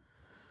ruined?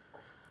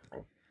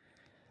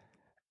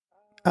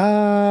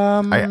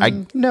 No.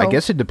 I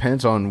guess it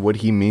depends on what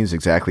he means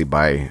exactly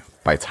by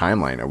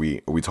timeline. Are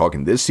we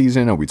talking this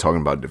season? Are we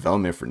talking about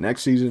development for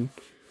next season?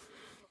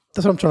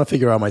 That's what I'm trying to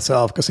figure out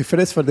myself. Because if it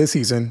is for this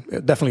season,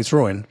 definitely it's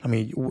ruined. I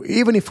mean,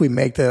 even if we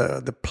make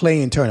the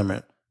play-in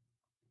tournament,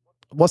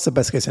 what's the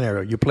best case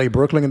scenario? You play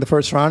Brooklyn in the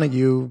first round, and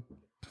you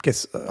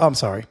get. I'm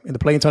sorry, in the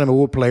play-in tournament,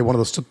 we'll play one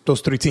of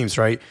those three teams,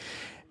 right?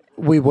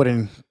 We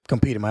wouldn't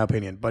compete, in my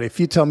opinion. But if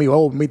you tell me,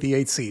 oh, meet the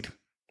 8th seed,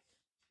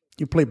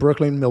 you play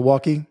Brooklyn,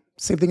 Milwaukee,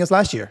 same thing as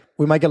last year.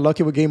 We might get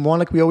lucky with game one,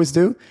 like we always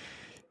do.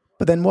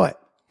 But then what?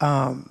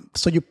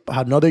 So you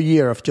had another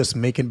year of just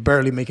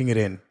barely making it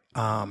in.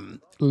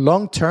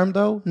 Long term,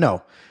 though,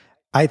 no.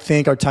 I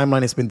think our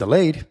timeline has been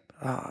delayed.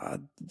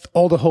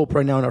 All the hope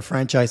right now in our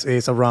franchise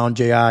is around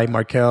J.I.,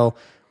 Markel,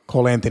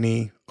 Cole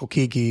Anthony,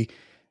 Okiki.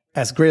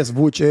 As great as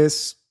Vooch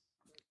is,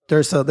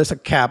 there's a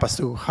cap as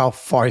to how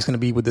far he's going to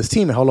be with this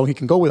team and how long he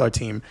can go with our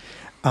team.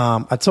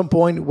 At some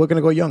point, we're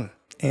going to go young.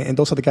 And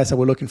those are the guys that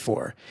we're looking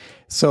for.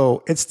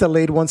 So it's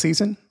delayed one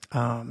season.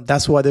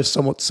 That's why there's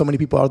so many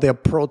people out there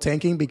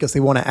pro-tanking, because they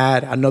want to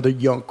add another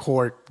young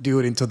core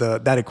dude into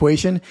that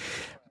equation.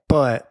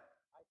 But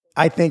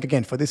I think,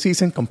 again, for this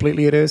season,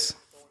 completely it is.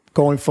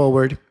 Going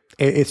forward,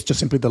 it's just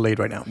simply delayed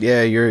right now.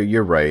 Yeah,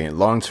 you're right.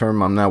 Long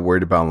term, I'm not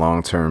worried about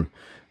long term.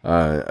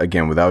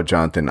 Again, without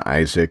Jonathan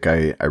Isaac,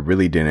 I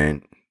really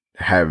didn't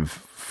have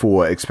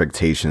full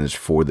expectations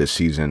for this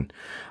season.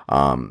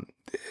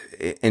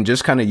 And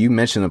just kind of, you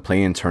mentioned the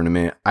play-in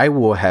tournament, I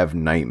will have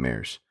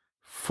nightmares,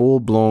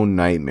 full-blown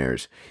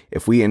nightmares,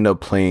 if we end up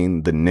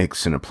playing the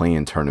Knicks in a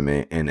play-in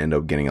tournament and end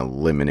up getting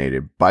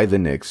eliminated by the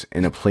Knicks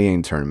in a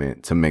play-in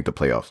tournament to make the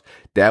playoffs.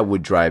 That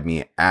would drive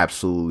me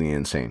absolutely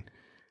insane.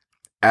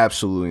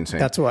 Absolutely insane.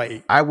 That's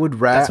why I would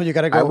rather. That's what you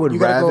gotta go. You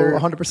gotta go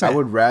 100%. I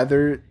would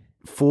rather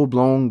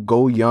full-blown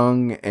go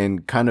young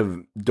and kind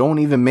of don't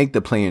even make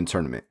the play-in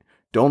tournament.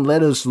 Don't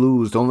let us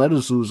lose. Don't let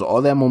us lose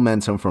all that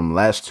momentum from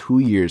last 2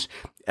 years.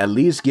 At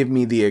least give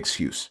me the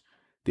excuse.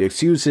 The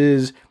excuse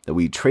is that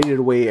we traded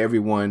away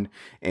everyone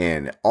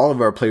and all of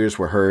our players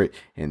were hurt,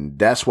 and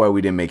that's why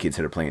we didn't make it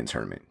to the play-in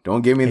tournament.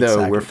 Don't give me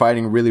we're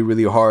fighting really,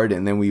 really hard,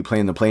 and then we play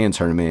in the play-in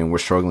tournament and we're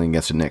struggling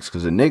against the Knicks.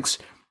 Because the Knicks,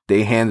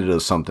 they handed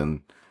us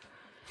something.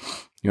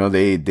 You know,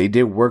 they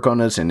did work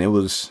on us, and it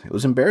was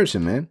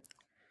embarrassing, man.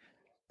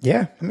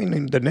 Yeah, I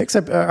mean, the Knicks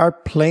are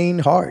playing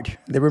hard.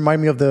 They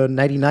remind me of the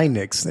 99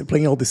 Knicks. They're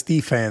playing all this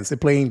defense. They're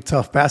playing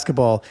tough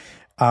basketball.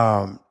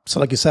 So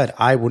like you said,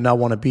 I would not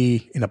want to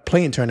be in a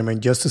play-in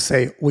tournament just to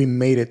say we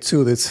made it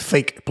to this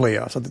fake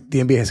playoffs that the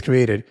NBA has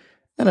created.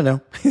 I don't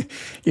know.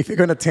 If you're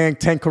going to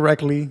tank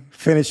correctly,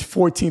 finish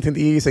 14th in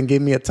the East and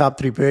give me a top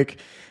 3 pick,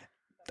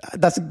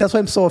 that's why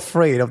I'm so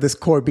afraid of this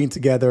core being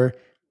together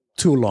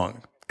too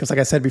long. Because like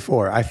I said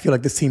before, I feel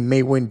like this team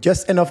may win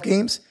just enough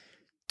games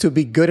to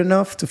be good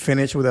enough to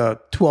finish with a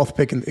 12th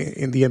pick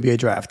in the NBA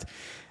draft.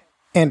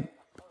 And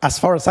as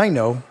far as I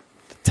know,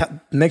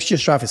 next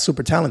year's draft is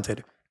super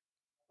talented.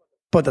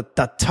 But the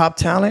top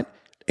talent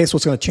is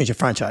what's going to change a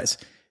franchise.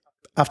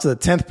 After the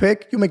 10th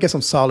pick, you may get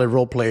some solid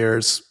role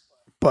players,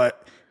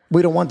 but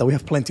we don't want that. We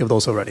have plenty of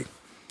those already.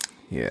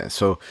 Yeah,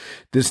 so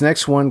this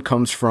next one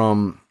comes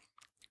from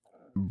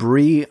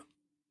Bree_Heck.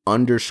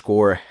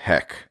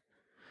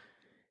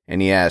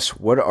 And he asks,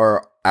 what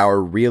are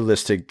our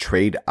realistic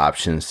trade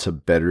options to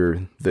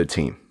better the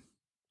team?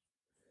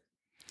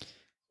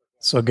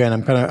 So again,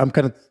 I'm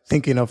kind of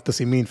thinking of, does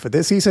he mean for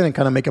this season and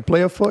kind of make a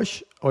playoff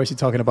push, or is he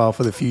talking about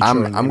for the future?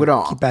 I'm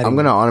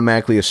gonna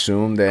automatically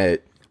assume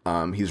that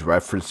he's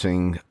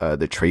referencing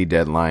the trade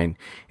deadline.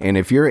 And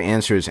if your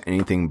answer is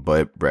anything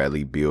but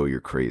Bradley Beal,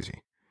 you're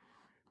crazy.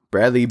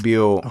 Bradley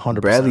Beal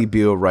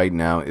 100%. Right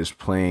now is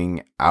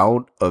playing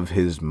out of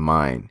his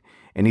mind.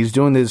 And he's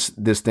doing this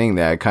thing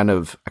that I kind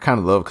of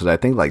love, because I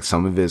think like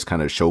some of it is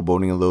kind of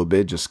showboating a little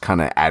bit, just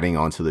kind of adding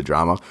on to the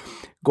drama.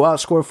 Go out,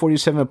 score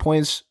 47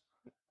 points,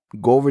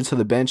 go over to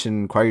the bench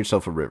and cry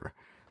yourself a river.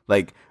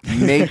 Like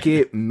make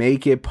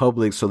it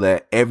public so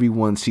that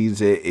everyone sees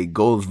it. It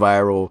goes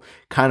viral,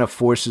 kind of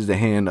forces the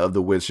hand of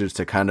the Wizards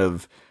to kind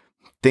of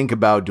think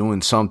about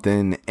doing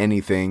something,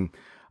 anything.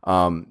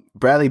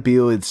 Bradley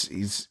Beal,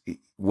 he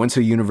went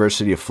to the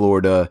University of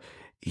Florida.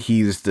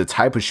 He's the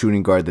type of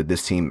shooting guard that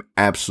this team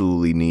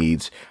absolutely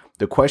needs.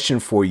 The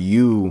question for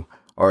you,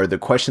 or the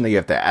question that you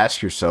have to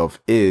ask yourself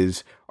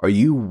is, are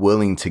you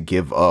willing to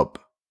give up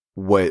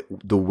what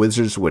the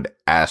Wizards would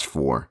ask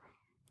for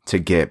to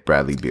get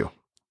Bradley Beal?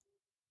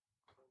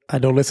 I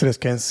know listeners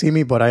can't see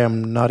me, but I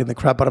am nodding the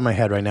crap out of my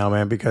head right now,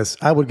 man, because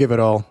I would give it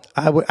all.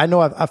 I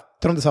know I've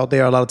thrown this out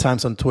there a lot of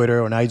times on Twitter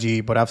or on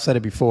IG, but I've said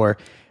it before.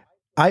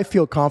 I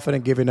feel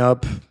confident giving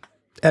up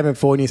Evan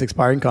Fournier's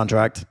expiring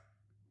contract,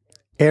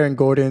 Aaron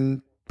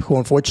Gordon, who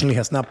unfortunately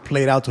has not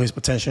played out to his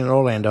potential in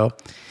Orlando.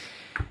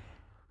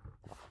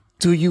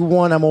 Do you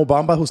want Mo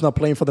Bamba, who's not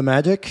playing for the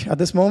Magic at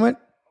this moment?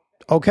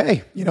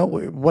 Okay,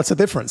 what's the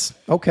difference?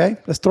 Okay,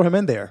 let's throw him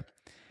in there.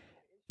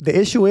 The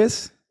issue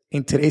is,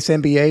 in today's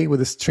NBA, with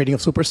this trading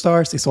of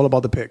superstars, it's all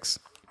about the picks.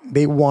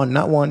 They want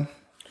not 1,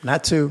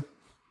 not 2.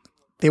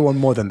 They want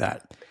more than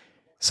that.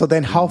 So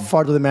then how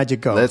far do the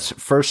Magic go? Let's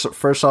first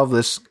off,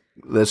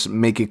 let's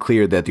make it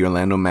clear that the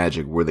Orlando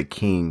Magic were the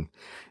king.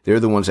 They're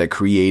the ones that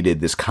created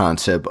this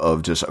concept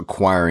of just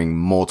acquiring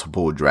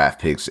multiple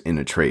draft picks in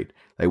a trade.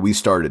 Like, we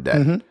started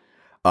that.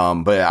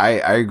 But I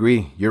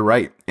agree. You're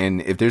right.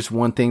 And if there's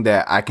one thing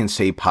that I can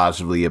say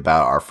positively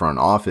about our front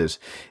office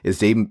is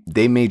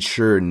they made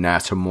sure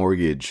not to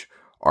mortgage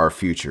our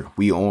future.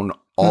 We own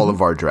all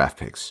of our draft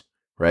picks,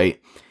 right?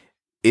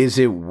 Is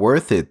it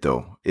worth it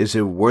though? Is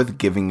it worth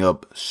giving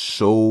up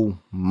so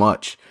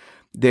much?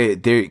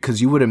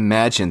 Because you would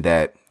imagine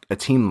that a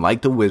team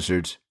like the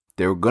Wizards,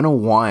 they're going to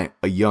want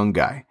a young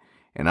guy.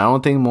 And I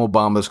don't think Mo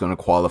Bamba is going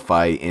to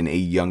qualify in a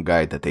young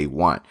guy that they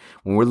want.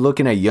 When we're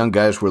looking at young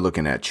guys, we're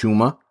looking at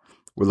Chuma,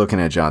 we're looking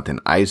at Jonathan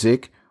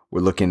Isaac,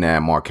 we're looking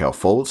at Markelle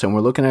Fultz, and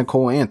we're looking at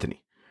Cole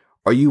Anthony.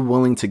 Are you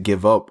willing to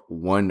give up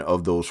one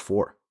of those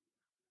 4?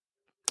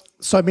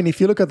 So, I mean,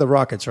 if you look at the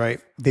Rockets, right,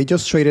 they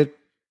just traded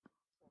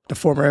the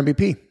former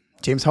MVP,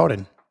 James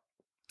Harden.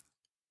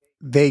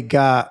 They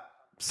got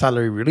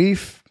salary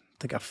relief.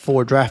 They got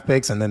 4 draft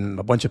picks and then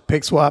a bunch of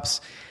pick swaps.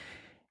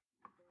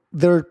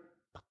 Their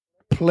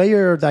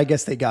player that I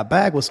guess they got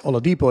back was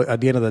Oladipo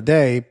at the end of the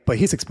day, but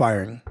he's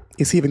expiring.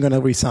 Is he even going to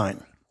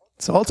resign?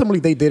 So ultimately,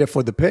 they did it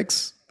for the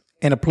picks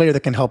and a player that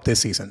can help this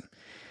season.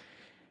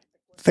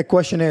 The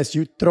question is,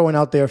 you throwing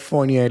out there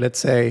Fournier, let's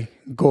say,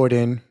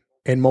 Gordon,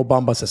 and Mo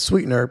Bamba as a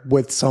sweetener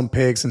with some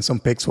picks and some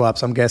pick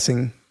swaps, I'm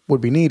guessing,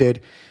 would be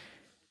needed.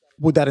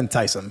 Would that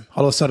entice them?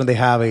 All of a sudden, they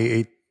have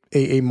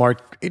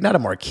not a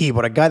marquee,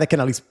 but a guy that can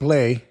at least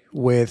play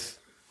with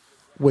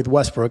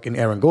Westbrook and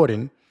Aaron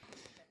Gordon.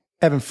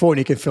 Evan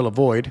Fournier can fill a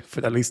void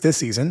for at least this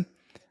season.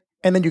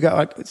 And then you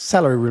got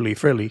salary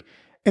relief, really.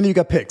 And then you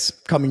got picks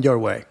coming your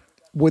way.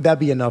 Would that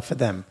be enough for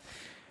them?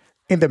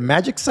 In the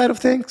Magic side of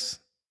things,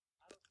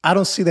 I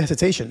don't see the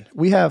hesitation.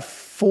 We have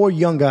 4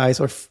 young guys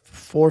or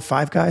 4 or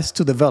 5 guys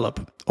to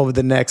develop over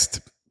the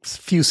next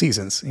few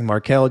seasons. In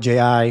Markelle,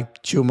 J.I.,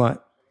 Chuma,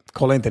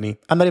 Cole Anthony.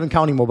 I'm not even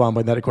counting Mo Bamba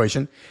in that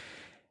equation.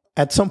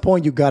 At some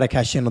point, you got to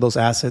cash in on those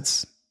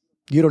assets.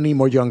 You don't need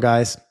more young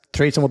guys.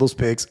 Trade some of those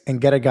picks and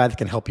get a guy that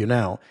can help you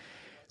now.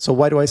 So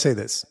why do I say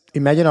this?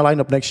 Imagine a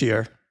lineup next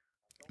year.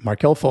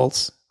 Markelle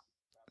Fultz,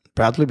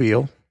 Bradley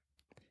Beal,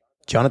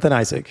 Jonathan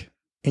Isaac,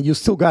 and you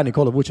still got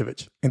Nikola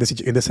Vucevic in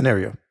this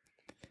scenario.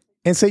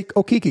 And say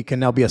Okeke can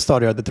now be a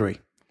starter at the 3.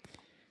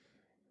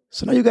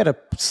 So now you got a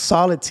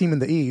solid team in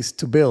the East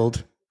to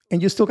build,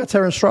 and you still got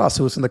Terrence Ross,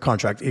 who's in the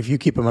contract, if you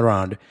keep him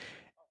around,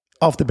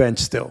 off the bench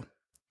still.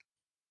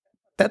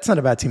 That's not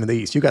a bad team in the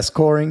East. You got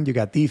scoring, you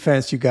got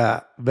defense, you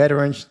got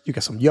veterans, you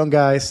got some young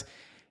guys.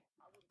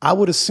 I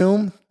would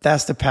assume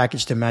that's the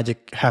package the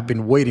Magic have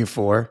been waiting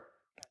for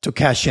to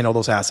cash in all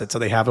those assets that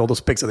they have, all those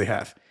picks that they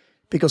have.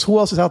 Because who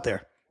else is out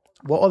there?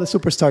 What other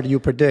superstar do you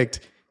predict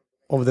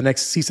over the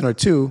next season or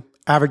 2,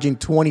 averaging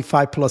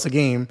 25 plus a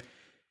game,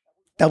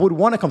 that would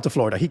want to come to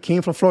Florida? He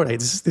came from Florida.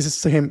 This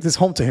is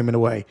home to him in a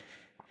way.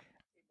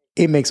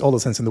 It makes all the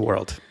sense in the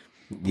world.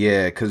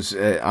 Yeah, because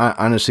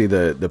honestly,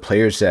 the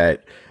players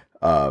that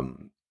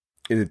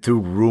through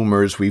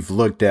rumors we've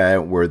looked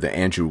at were the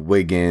Andrew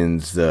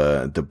Wiggins,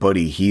 the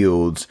Buddy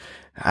Hields.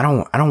 I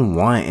don't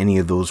want any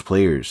of those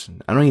players.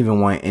 I don't even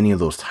want any of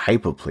those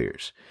type of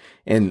players.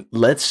 And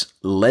let's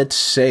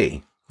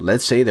say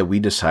that we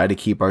decide to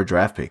keep our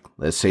draft pick.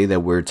 Let's say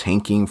that we're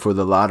tanking for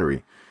the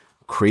lottery.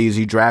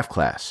 Crazy draft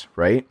class,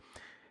 right?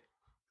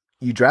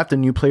 You draft a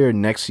new player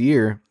next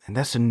year, and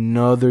that's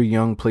another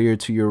young player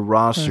to your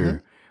roster.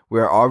 Mm-hmm.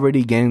 We're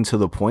already getting to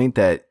the point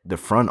that the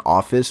front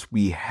office,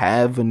 we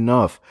have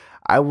enough.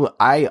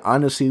 I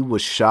honestly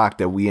was shocked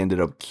that we ended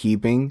up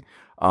keeping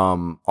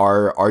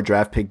our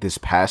draft pick this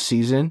past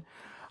season.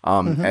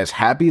 As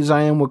happy as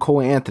I am with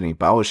Cole Anthony,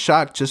 but I was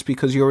shocked just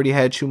because you already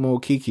had Chuma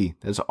Okeke.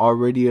 That's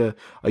already a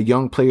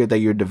young player that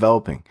you're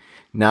developing.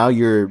 Now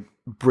you're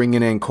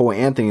bringing in Cole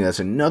Anthony. That's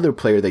another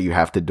player that you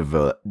have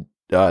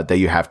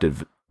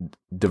to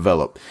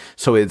develop.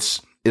 So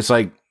it's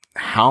like,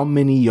 how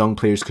many young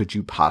players could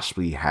you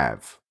possibly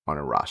have on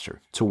a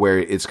roster to where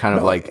it's kind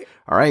of like,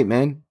 all right,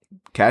 man,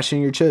 cash in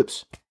your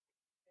chips.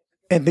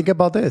 And think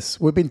about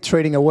this. We've been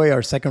trading away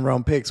our second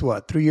round picks,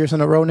 3 years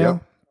in a row now?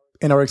 Yep.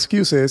 And our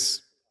excuse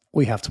is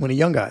we have too many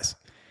young guys.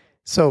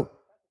 So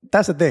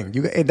that's the thing.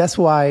 And that's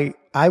why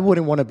I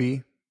wouldn't want to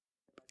be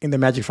in the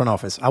Magic front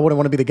office. I wouldn't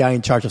want to be the guy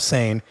in charge of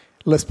saying,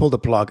 let's pull the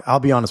plug. I'll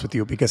be honest with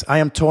you, because I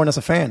am torn as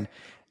a fan.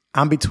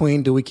 I'm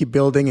between, do we keep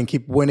building and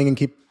keep winning and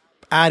keep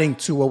adding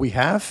to what we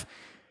have?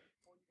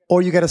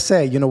 Or you got to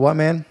say, you know what,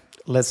 man?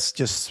 Let's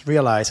just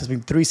realize it's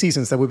been 3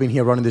 seasons that we've been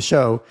here running the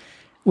show.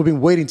 We've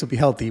been waiting to be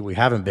healthy. We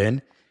haven't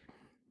been.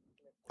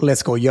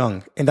 Let's go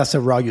young. And that's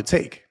the route you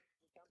take,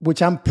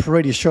 which I'm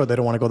pretty sure they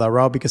don't want to go that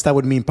route, because that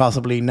would mean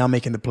possibly not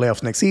making the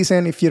playoffs next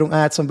season if you don't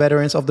add some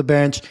veterans off the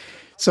bench.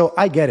 So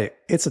I get it.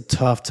 It's a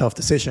tough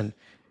decision.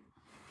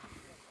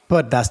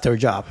 But that's their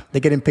job.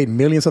 They're getting paid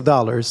millions of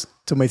dollars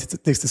to make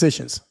these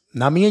decisions.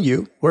 Not me and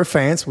you. We're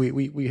fans.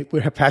 We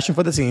have passion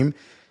for the team.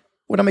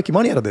 We're not making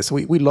money out of this.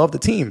 We love the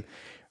team.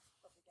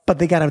 But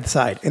they got to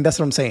decide. And that's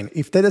what I'm saying.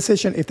 If they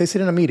sit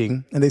in a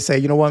meeting and they say,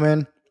 you know what,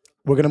 man,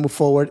 we're going to move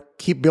forward,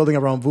 keep building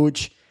around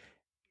Vooch,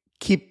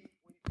 keep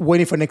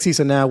waiting for next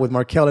season now with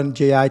Markel and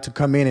J.I. to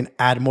come in and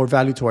add more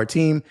value to our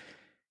team.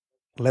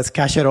 Let's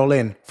cash it all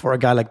in for a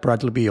guy like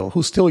Bradley Beal,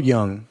 who's still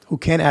young, who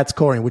can add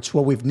scoring, which is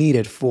what we've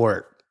needed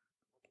for,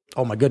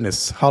 oh my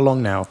goodness, how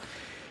long now?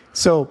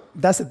 So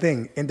that's the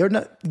thing. And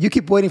you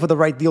keep waiting for the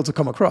right deal to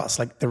come across,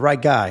 like the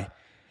right guy.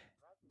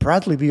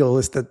 Bradley Beal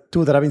is the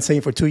dude that I've been saying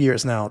for 2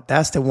 years now.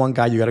 That's the one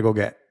guy you got to go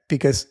get,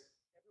 because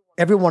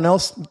everyone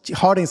else,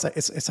 Harden,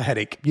 it's a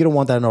headache. You don't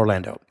want that in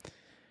Orlando.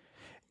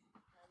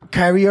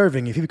 Kyrie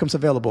Irving, if he becomes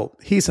available,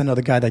 he's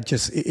another guy that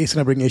just is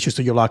going to bring issues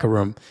to your locker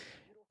room.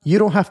 You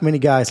don't have many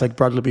guys like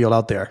Bradley Beal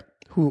out there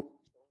who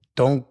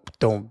don't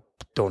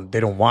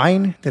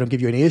whine. They don't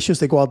give you any issues.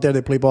 They go out there,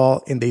 they play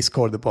ball, and they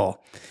score the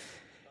ball.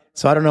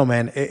 So I don't know,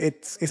 man. I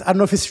don't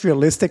know if it's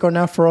realistic or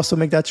not for us to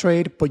make that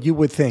trade, but you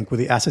would think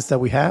with the assets that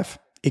we have,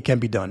 it can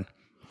be done.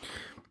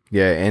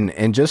 Yeah,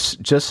 and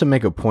just to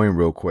make a point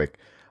real quick,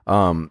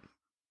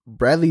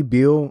 Bradley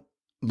Beal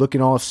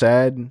looking all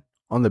sad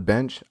on the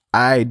bench,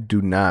 I do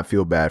not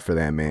feel bad for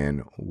that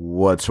man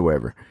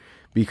whatsoever,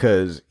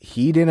 because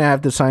he didn't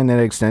have to sign that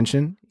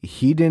extension.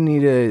 He didn't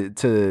need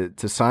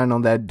to sign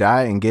on that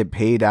dot and get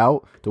paid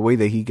out the way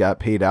that he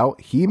got paid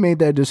out. He made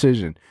that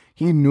decision.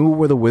 He knew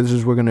where the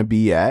Wizards were going to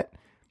be at.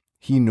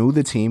 He knew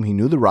the team. He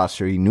knew the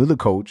roster. He knew the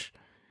coach.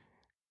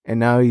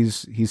 And now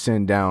he's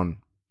sitting down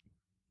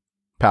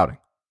pouting.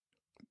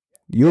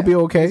 You'll be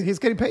okay. He's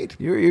getting paid.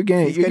 You're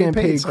getting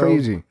paid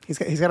crazy.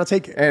 He's got to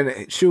take it.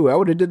 And shoot, I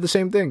would have did the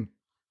same thing.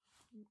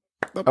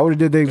 I would have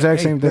did the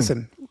exact same thing.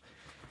 Listen,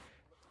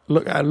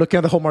 looking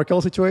at the whole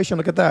Markel situation,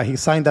 look at that. He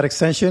signed that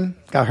extension,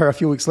 got hurt a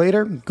few weeks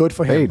later. Good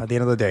for him. At the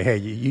end of the day, hey,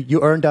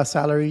 you earned that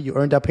salary. You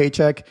earned that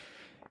paycheck.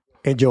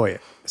 Enjoy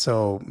it.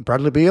 So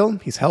Bradley Beal,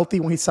 he's healthy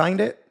when he signed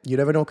it. You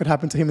never know what could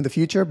happen to him in the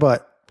future,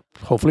 but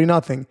hopefully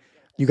nothing.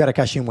 You got to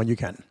cash in when you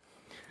can.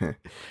 All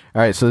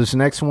right, so this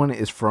next one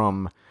is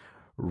from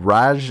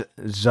Raj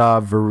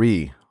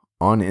Zaveri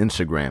on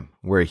Instagram,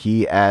 where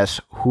he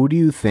asks, who do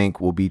you think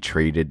will be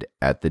traded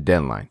at the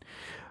deadline?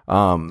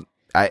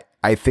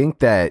 I think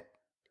that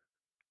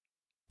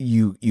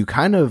you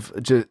kind of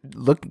just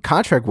look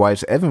contract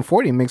wise, Evan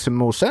Fournier makes the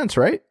most sense,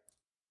 right?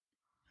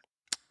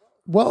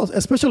 Well,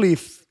 especially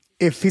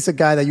if he's a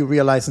guy that you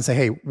realize and say,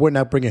 hey, we're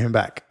not bringing him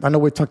back. I know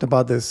we talked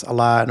about this a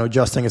lot. I know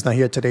Justin is not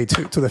here today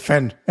to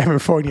defend Evan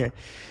Fournier.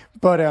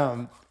 But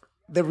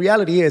the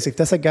reality is, if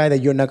that's a guy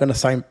that you're not going to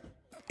sign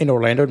in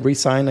Orlando and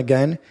re-sign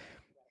again,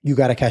 you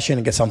got to cash in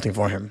and get something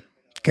for him.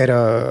 Get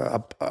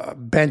a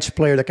bench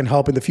player that can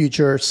help in the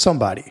future,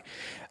 somebody.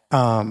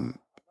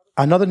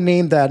 Another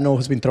name that I know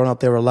has been thrown out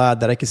there a lot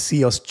that I can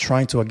see us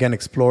trying to, again,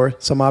 explore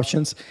some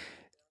options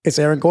is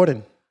Aaron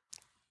Gordon.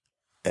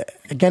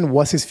 Again,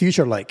 what's his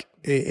future like?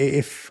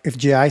 If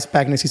J.I.'s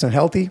back next season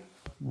healthy,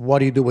 what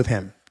do you do with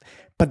him?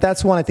 But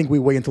that's one I think we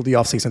wait until the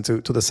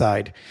offseason to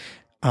decide.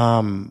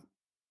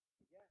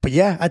 But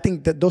yeah, I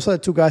think that those are the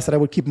two guys that I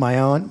would keep my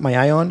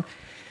eye on.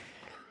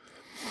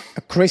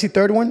 A crazy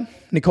third one,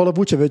 Nikola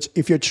Vucevic,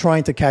 if you're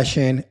trying to cash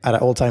in at an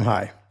all-time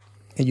high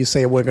and you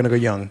say we're going to go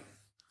young.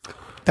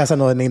 That's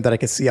another name that I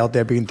could see out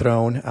there being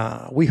thrown.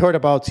 We heard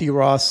about T.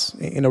 Ross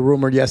in a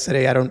rumor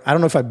yesterday. I don't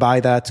know if I buy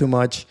that too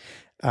much.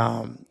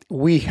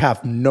 We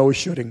have no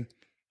shooting.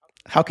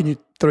 How can you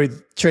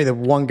trade the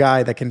one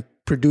guy that can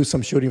produce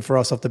some shooting for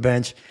us off the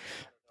bench?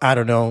 I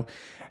don't know.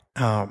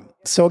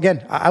 So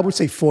again, I would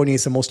say Fournier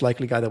is the most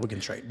likely guy that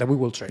we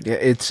will trade. Yeah,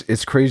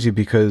 it's crazy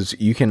because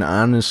you can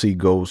honestly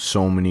go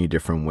so many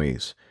different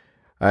ways.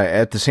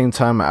 At the same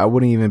time, I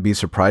wouldn't even be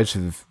surprised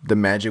if the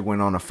Magic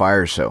went on a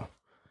fire sale.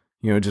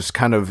 Just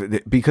kind of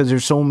because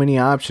there's so many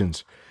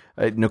options.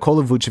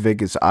 Nikola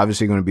Vucevic is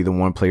obviously going to be the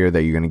one player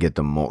that you're going to get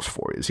the most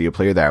for. Is he a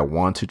player that I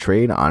want to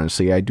trade?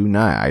 Honestly, I do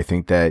not. I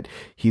think that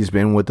he's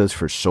been with us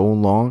for so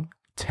long,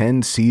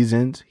 10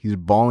 seasons. He's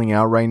balling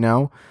out right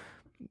now.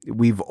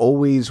 We've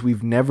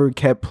never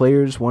kept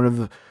players. One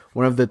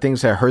of the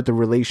things that hurt the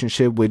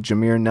relationship with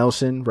Jameer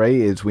Nelson, right,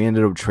 is we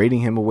ended up trading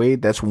him away.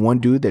 That's one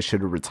dude that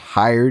should have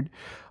retired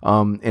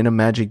in a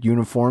Magic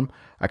uniform.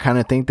 I kind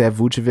of think that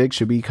Vucevic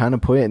should be kind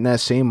of put in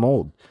that same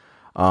mold.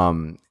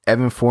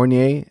 Evan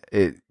Fournier,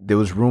 there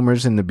was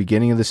rumors in the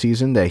beginning of the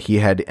season that he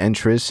had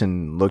interest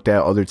and looked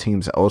at other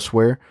teams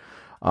elsewhere.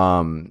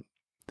 I'm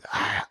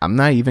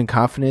not even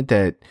confident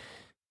that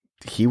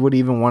he would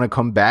even want to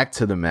come back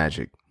to the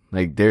Magic.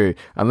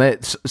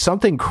 Unless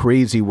something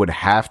crazy would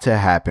have to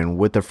happen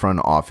with the front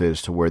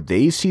office to where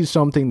they see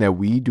something that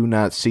we do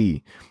not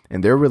see,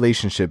 and their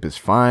relationship is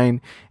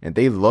fine, and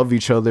they love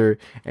each other,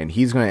 and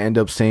he's going to end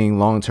up staying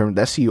long term.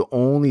 That's the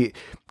only.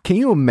 Can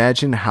you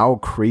imagine how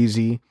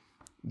crazy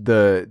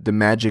the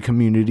Magic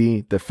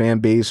community, the fan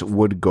base,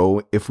 would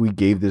go if we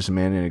gave this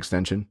man an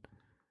extension?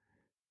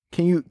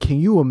 Can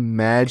you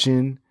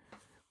imagine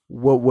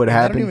what would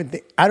happen?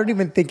 I don't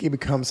even think it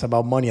becomes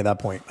about money at that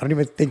point. I don't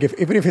even think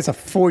even if it's a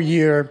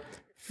 4-year,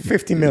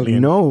 $50 million.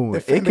 No,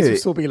 the fan base would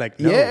still be like,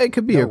 no, yeah, it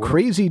could be a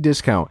crazy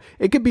discount.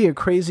 It could be a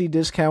crazy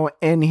discount,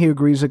 and he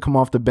agrees to come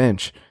off the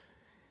bench.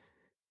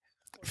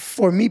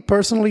 For me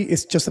personally,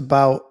 it's just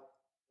about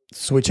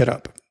switch it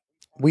up.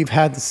 We've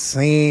had the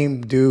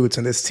same dudes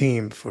in this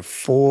team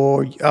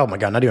for oh my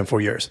God, not even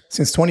 4 years.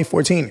 Since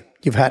 2014,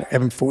 you've had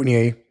Evan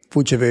Fournier,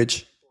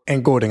 Vucevic,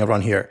 and Gordon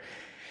around here.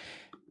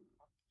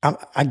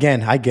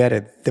 Again, I get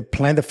it. The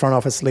plan the front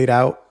office laid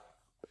out,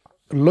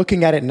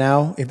 looking at it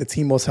now, if the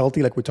team was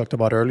healthy, like we talked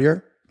about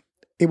earlier,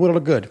 it would have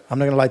looked good. I'm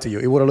not going to lie to you.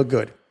 It would have looked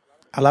good.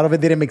 A lot of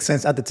it didn't make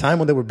sense at the time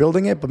when they were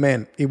building it, but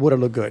man, it would have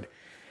looked good.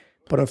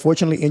 But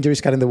unfortunately, injuries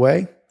got in the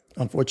way.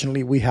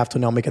 Unfortunately, we have to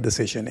now make a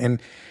decision.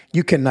 And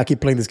you cannot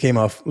keep playing this game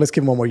off. Let's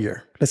give him one more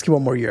year. Let's give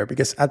one more year.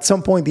 Because at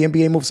some point, the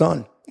NBA moves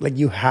on. Like,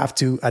 you have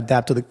to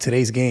adapt to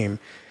today's game.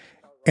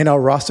 And our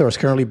roster is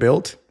currently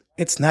built.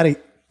 It's not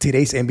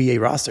today's NBA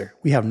roster.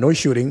 We have no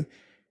shooting.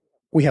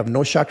 We have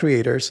no shot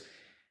creators.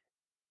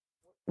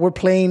 We're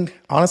playing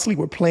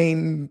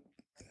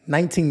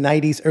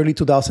 1990s, early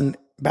 2000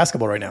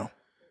 basketball right now.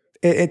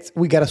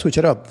 We got to switch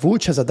it up.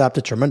 Vooch has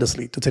adapted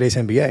tremendously to today's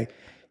NBA,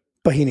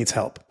 but he needs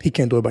help. He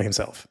can't do it by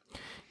himself.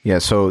 Yeah,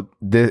 so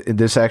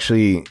this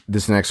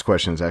next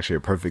question is actually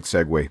a perfect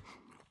segue.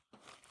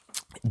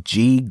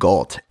 G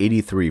Galt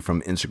 83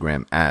 from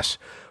Instagram asks,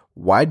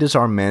 why does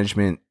our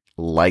management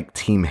like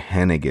Team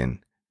Hennigan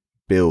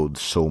build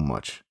so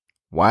much?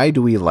 Why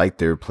do we like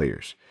their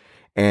players?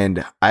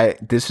 And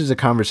this is a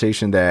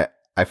conversation that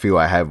I feel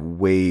I have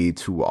way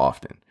too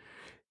often.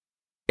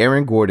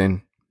 Aaron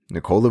Gordon,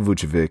 Nikola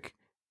Vucevic,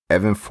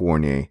 Evan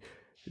Fournier,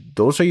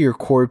 those are your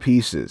core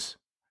pieces.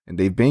 And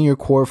they've been your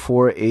core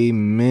for a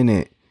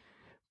minute.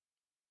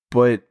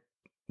 But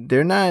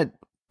they're not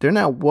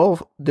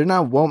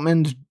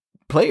well-managed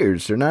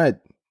players. They're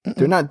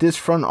not this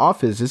front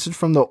office. This is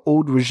from the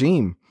old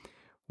regime.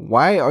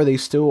 Why are they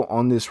still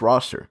on this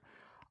roster?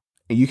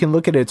 And you can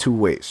look at it two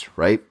ways,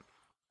 right?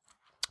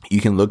 You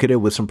can look at it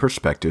with some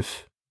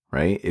perspective,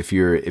 right? If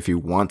you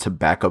want to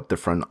back up the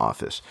front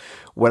office.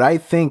 What I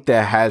think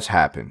that has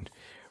happened,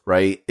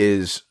 right,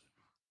 is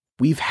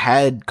we've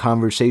had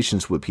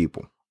conversations with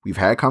people. We've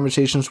had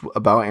conversations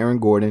about Aaron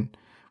Gordon.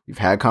 We've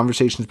had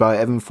conversations about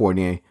Evan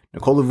Fournier.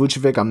 Nikola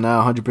Vucevic, I'm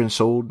not 100%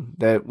 sold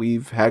that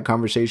we've had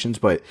conversations,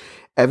 but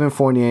Evan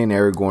Fournier and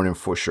Aaron Gordon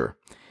for sure.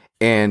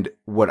 And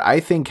what I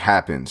think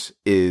happens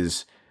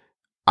is,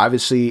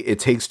 obviously, it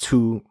takes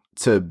two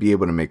to be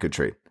able to make a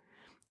trade.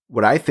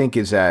 What I think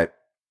is that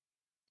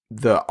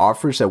the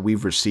offers that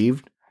we've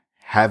received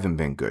haven't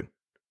been good.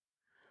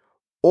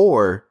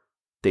 Or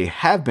they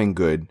have been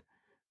good,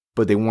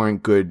 but they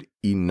weren't good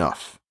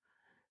enough.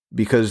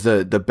 Because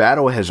the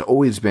battle has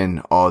always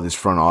been, this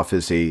front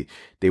office,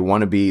 they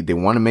want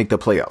to make the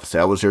playoffs.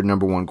 That was their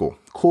number one goal.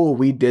 Cool,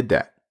 we did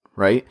that,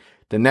 right?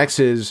 The next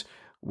is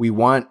we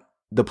want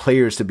the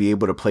players to be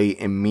able to play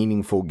in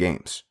meaningful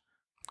games.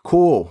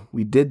 Cool,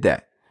 we did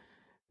that.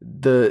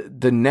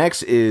 The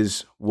next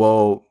is,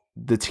 well,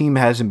 the team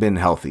hasn't been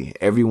healthy.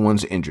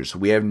 Everyone's injured, so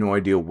we have no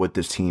idea what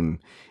this team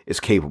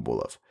is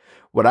capable of.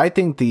 What I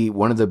think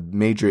one of the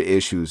major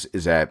issues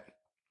is that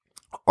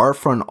our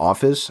front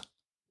office,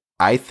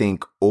 I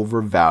think,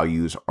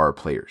 overvalues our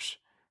players.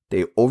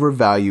 They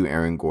overvalue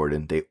Aaron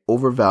Gordon. They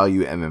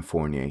overvalue Evan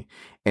Fournier.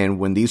 And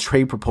when these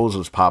trade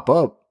proposals pop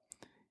up,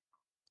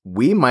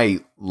 we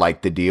might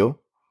like the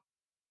deal,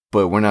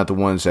 but we're not the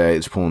ones that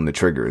is pulling the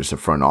trigger. It's the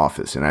front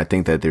office. And I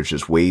think that there's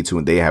just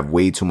they have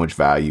way too much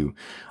value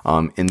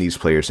in these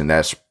players. And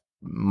that's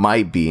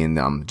might be, and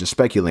I'm just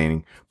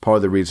speculating, part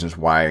of the reasons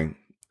why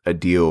a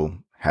deal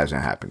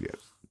hasn't happened yet.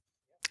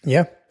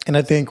 Yeah. And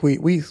I think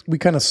we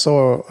kind of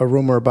saw a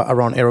rumor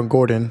around Aaron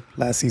Gordon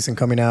last season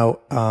coming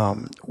out,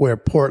 where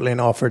Portland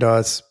offered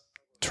us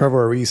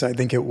Trevor Ariza, I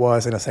think it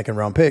was, in a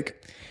second-round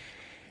pick.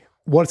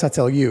 What does that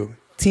tell you?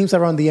 Teams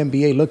around the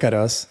NBA look at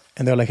us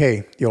and they're like,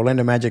 hey, the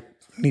Orlando Magic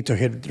need to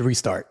hit the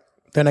restart.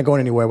 They're not going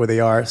anywhere where they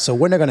are, so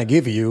we're not going to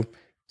give you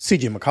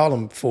CJ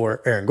McCollum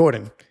for Aaron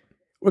Gordon.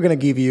 We're going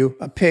to give you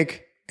a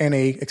pick and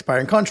a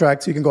expiring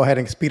contract so you can go ahead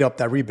and speed up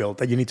that rebuild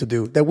that you need to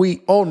do, that we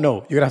all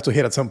know you're going to have to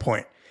hit at some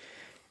point.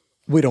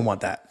 We don't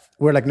want that.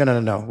 We're like,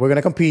 no. We're going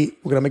to compete.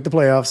 We're going to make the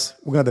playoffs.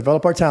 We're going to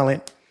develop our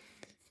talent.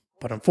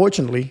 But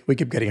unfortunately, we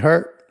keep getting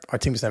hurt. Our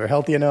team's never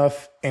healthy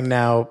enough. And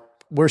now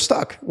we're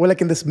stuck. We're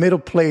like in this middle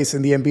place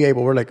in the NBA,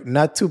 but we're like,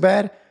 not too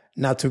bad,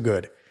 not too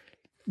good,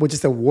 which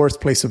is the worst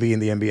place to be in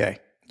the NBA.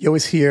 You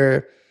always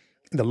hear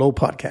the Low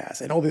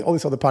podcast and all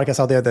these other podcasts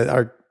out there that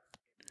are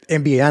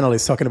NBA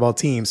analysts talking about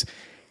teams.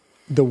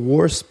 The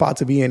worst spot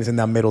to be in is in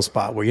that middle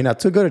spot where you're not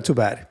too good or too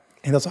bad.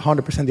 And that's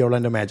 100% the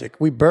Orlando Magic.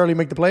 We barely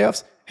make the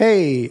playoffs.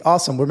 Hey,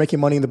 awesome. We're making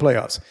money in the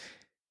playoffs.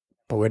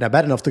 But we're not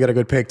bad enough to get a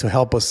good pick to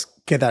help us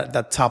get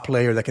that top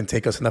player that can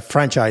take us in a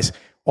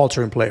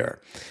franchise-altering player.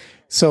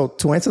 So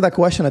to answer that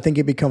question, I think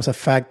it becomes a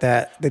fact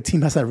that the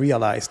team hasn't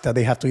realized that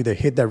they have to either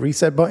hit that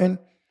reset button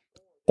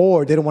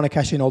or they don't want to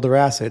cash in all their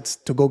assets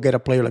to go get a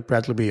player like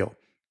Bradley Beal.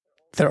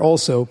 They're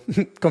also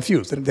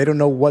confused. They don't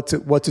know what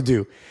to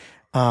do.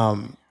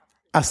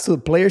 As to the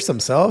players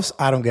themselves,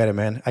 I don't get it,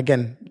 man.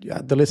 Again,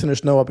 the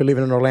listeners know I've been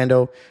living in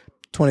Orlando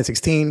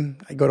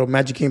 2016. I go to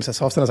Magic games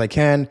as often as I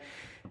can.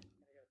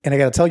 And I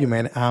got to tell you,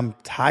 man, I'm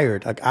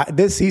tired. Like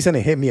this season,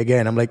 it hit me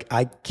again. I'm like,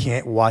 I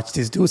can't watch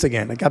these dudes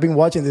again. Like I've been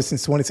watching this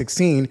since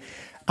 2016.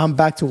 I'm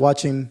back to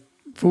watching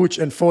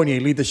Vooch and Fournier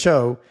lead the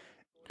show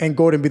and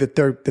Gordon be the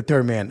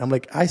third man. I'm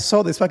like, I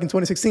saw this back in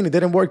 2016. It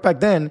didn't work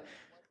back then.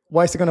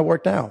 Why is it going to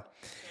work now?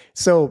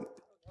 So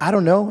I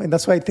don't know. And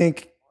that's why I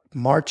think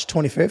March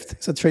 25th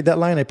is a trade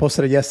deadline. I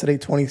posted it yesterday,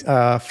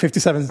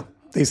 57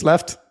 days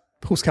left.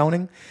 Who's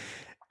counting?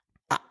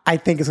 I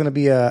think it's going to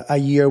be a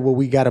year where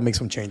we got to make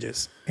some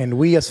changes. And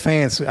we as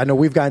fans, I know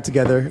we got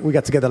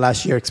together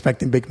last year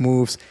expecting big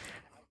moves.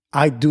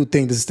 I do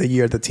think this is the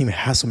year the team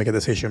has to make a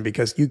decision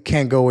because you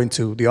can't go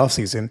into the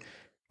offseason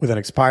with an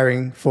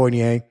expiring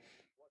Fournier,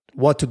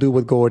 what to do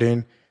with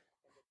Gordon,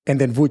 and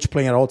then Vooch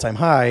playing at all-time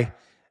high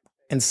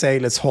and say,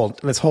 let's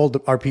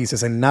hold our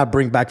pieces and not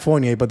bring back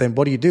Fournier. But then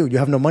what do? You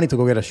have no money to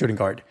go get a shooting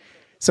guard.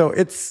 So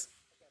it's,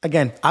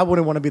 again, I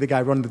wouldn't want to be the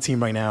guy running the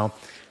team right now.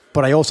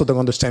 But I also don't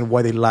understand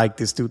why they like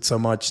this dude so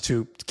much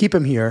to keep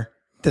him here,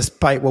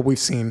 despite what we've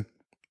seen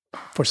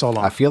for so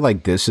long. I feel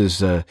like this is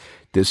the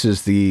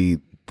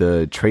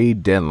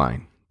trade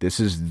deadline. This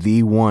is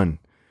the one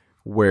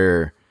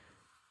where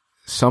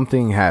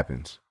something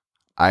happens.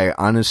 I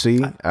honestly,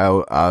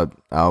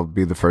 I'll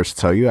be the first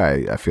to tell you.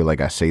 I feel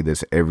like I say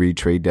this every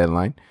trade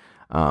deadline,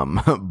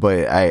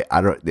 but I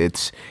don't.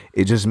 It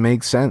just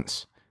makes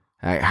sense.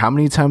 How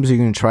many times are you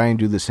going to try and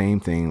do the same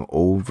thing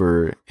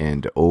over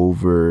and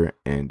over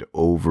and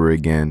over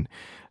again?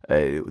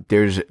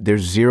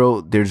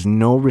 There's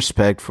no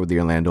respect for the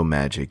Orlando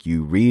Magic.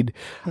 You read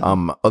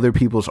other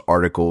people's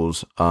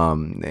articles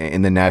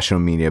in the national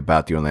media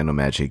about the Orlando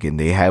Magic, and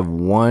they have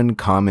one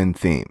common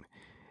theme.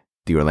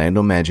 The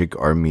Orlando Magic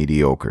are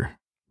mediocre.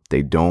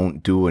 They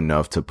don't do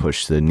enough to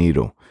push the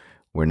needle.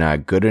 We're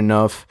not good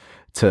enough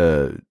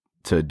to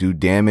do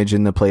damage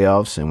in the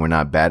playoffs, and we're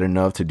not bad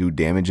enough to do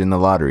damage in the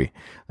lottery.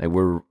 Like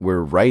we're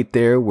right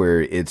there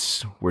where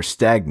we're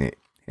stagnant,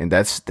 and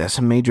that's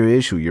a major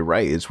issue. You're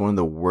right. It's one of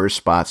the worst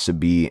spots to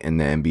be in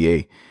the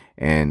NBA,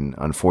 and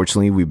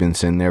unfortunately, we've been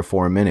sitting there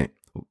for a minute.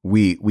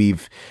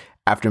 We've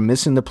after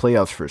missing the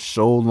playoffs for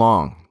so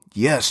long.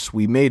 Yes,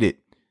 we made it,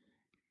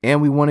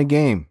 and we won a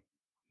game.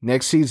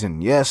 Next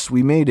season, yes,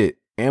 we made it,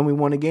 and we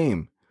won a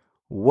game.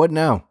 What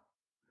now?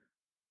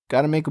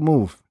 Got to make a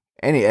move.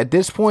 At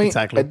this point,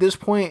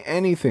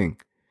 anything.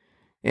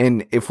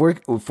 And if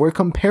we're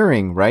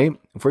comparing, right?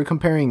 If we're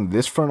comparing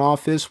this front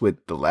office with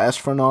the last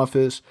front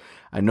office,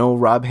 I know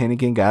Rob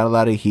Hennigan got a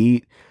lot of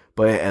heat,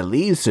 but at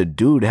least the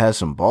dude has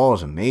some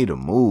balls and made a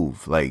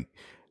move. Like,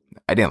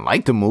 I didn't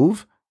like the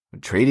move.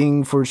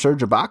 Trading for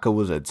Serge Ibaka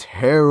was a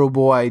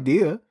terrible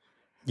idea.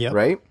 Yeah.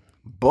 Right?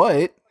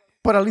 But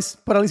at least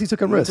he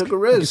took a risk. He took a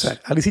risk. Like you said.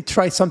 At least he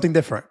tried something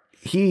different.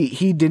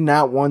 He did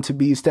not want to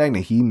be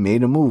stagnant. He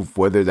made a move,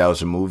 whether that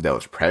was a move that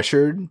was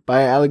pressured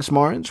by Alex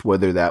Martins,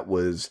 whether that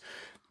was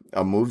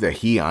a move that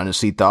he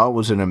honestly thought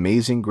was an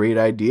amazing, great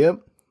idea.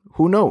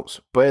 Who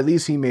knows? But at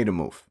least he made a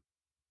move.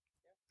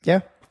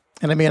 Yeah.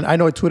 And I mean, I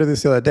know I tweeted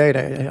this the other day.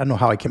 I don't know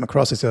how I came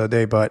across this the other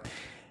day, but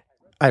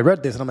I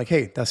read this and I'm like,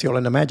 hey, that's the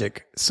Orlando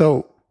Magic.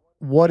 So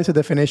what is the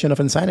definition of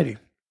insanity?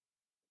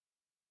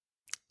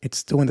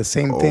 It's doing the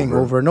same thing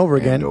over and over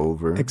again,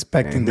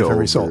 expecting different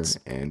results.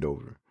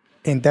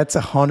 And that's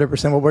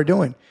 100% what we're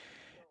doing.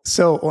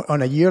 So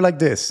on a year like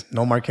this,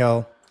 no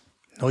Markel,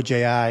 no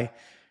J.I.,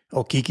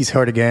 Kiki's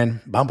hurt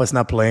again, Bamba's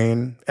not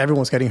playing,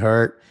 everyone's getting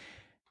hurt.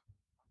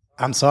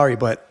 I'm sorry,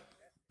 but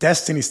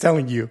destiny's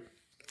telling you,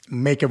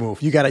 make a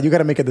move. You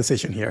gotta make a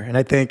decision here. And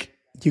I think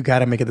you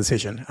gotta make a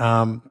decision.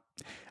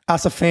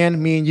 As a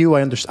fan, me and you,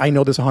 I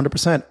know this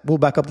 100%. We'll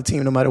back up the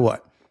team no matter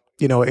what.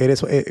 You know,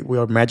 we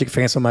are Magic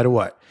fans no matter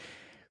what.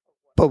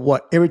 But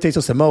what irritates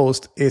us the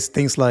most is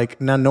things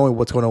like not knowing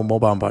what's going on with Mo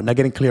Bamba, not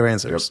getting clear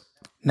answers,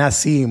 not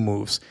seeing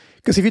moves.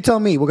 Because if you tell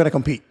me we're going to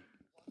compete,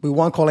 we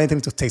want Cole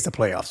Anthony to taste the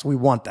playoffs. We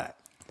want that.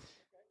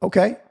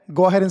 Okay,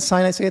 go ahead and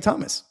sign Isaiah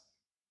Thomas.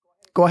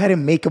 Go ahead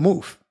and make a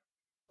move.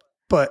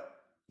 But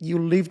you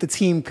leave the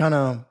team kind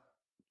of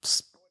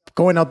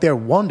going out there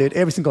wounded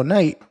every single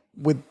night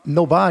with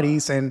no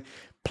bodies and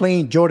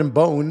playing Jordan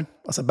Bone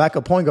as a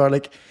backup point guard.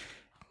 Like,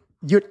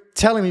 you're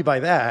telling me by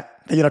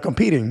that you're not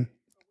competing.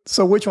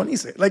 So which one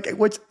is it? Like,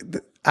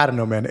 I don't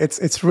know, man.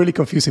 It's really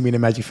confusing being a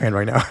Magic fan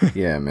right now.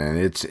 Yeah, man.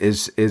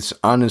 It's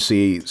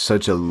honestly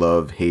such a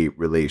love-hate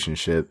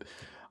relationship.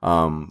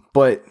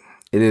 But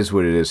it is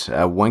what it is.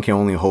 One can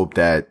only hope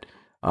that,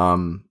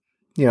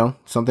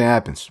 something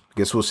happens. I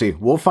guess we'll see.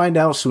 We'll find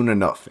out soon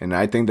enough. And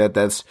I think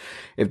that's,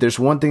 if there's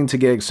one thing to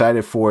get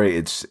excited for,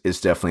 it's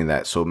definitely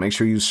that. So make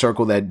sure you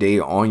circle that day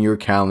on your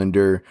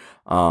calendar.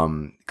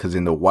 Because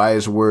in the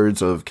wise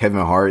words of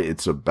Kevin Hart,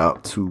 it's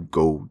about to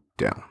go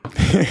down.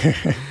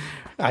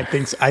 I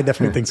think so. I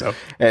definitely think so.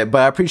 But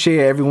I appreciate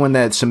everyone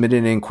that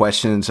submitted in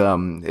questions.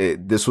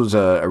 This was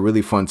a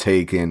really fun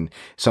take and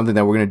something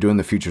that we're going to do in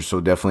the future.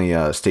 So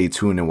definitely stay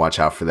tuned and watch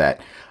out for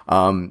that.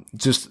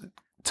 Just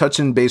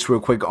touching base real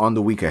quick on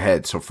the week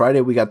ahead. So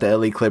Friday, we got the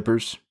LA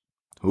Clippers.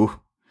 Ooh.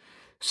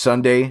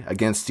 Sunday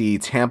against the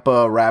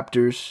Tampa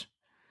Raptors.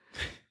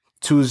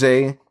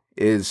 Tuesday,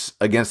 is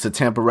against the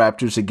Tampa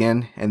Raptors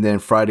again, and then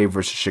Friday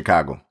versus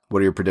Chicago. What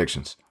are your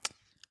predictions?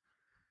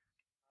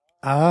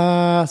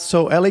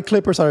 So LA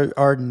Clippers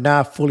are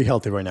not fully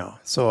healthy right now.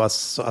 So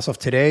as of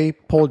today,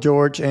 Paul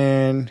George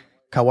and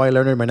Kawhi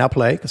Leonard may not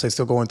play because they're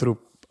still going through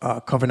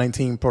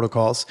COVID-19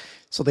 protocols.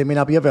 So they may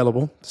not be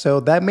available. So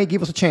that may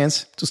give us a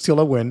chance to steal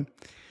a win.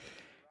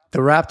 The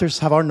Raptors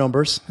have our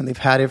numbers, and they've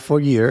had it for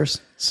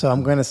years. So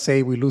I'm going to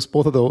say we lose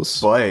both of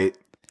those. But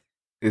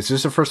is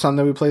this the first time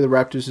that we play the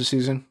Raptors this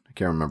season? I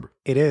can't remember.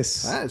 It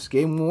is. It's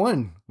game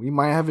 1. We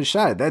might have a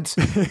shot. That's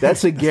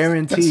a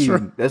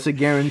guaranteed. That's a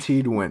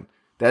guaranteed win.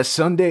 That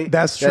Sunday.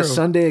 That's true. That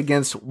Sunday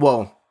against.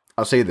 Well,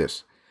 I'll say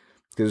this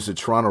because it's the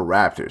Toronto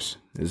Raptors.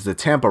 It's the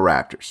Tampa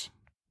Raptors.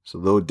 It's a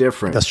little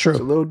different. That's true.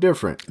 It's a little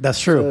different. That's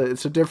true.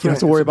 It's a different. You don't have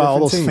to worry about all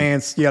those team.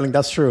 fans yelling.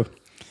 That's true.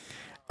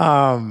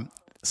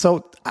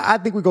 So I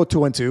think we go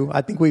 2-2.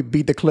 I think we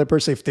beat the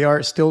Clippers if they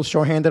are still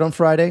shorthanded on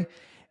Friday,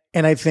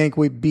 and I think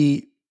we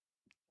beat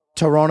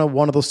Toronto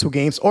one of those 2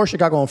 games or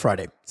Chicago on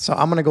Friday. So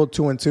I'm gonna go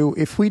 2-2.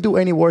 If we do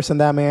any worse than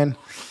that, man,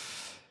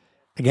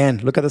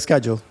 again, look at the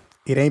schedule.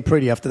 It ain't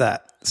pretty after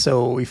that.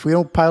 So if we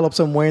don't pile up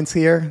some wins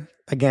here,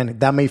 again,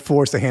 that may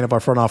force the hand of our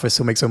front office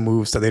to make some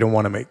moves that they don't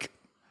want to make.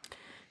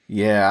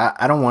 Yeah,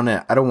 I don't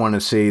want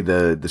to say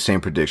the same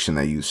prediction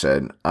that you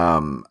said.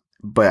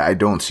 But I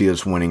don't see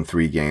us winning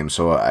 3 games.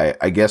 So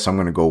I guess I'm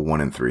going to go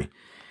 1-3.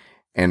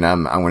 And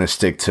I'm going to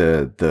stick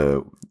to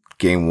the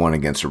game 1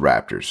 against the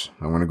Raptors.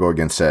 I'm going to go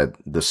against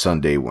the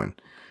Sunday win.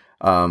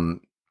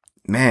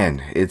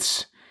 Man,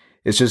 it's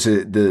just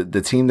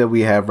the team that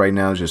we have right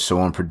now is just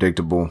so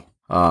unpredictable.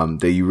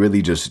 That you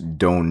really just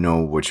don't know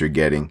what you're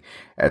getting.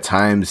 At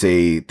times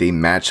they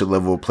match a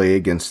level of play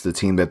against the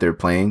team that they're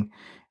playing.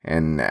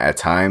 And at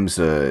times,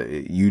 that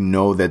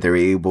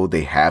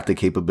they have the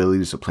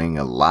capabilities of playing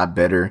a lot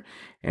better,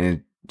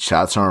 and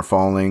shots aren't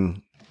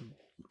falling,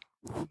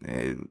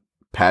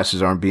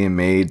 passes aren't being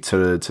made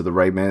to the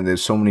right man.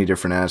 There's so many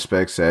different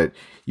aspects that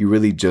you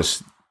really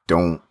just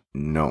don't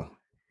know.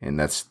 And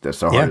that's the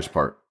hardest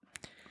part.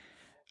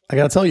 I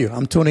got to tell you,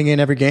 I'm tuning in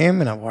every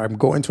game, and I'm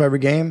going to every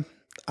game.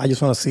 I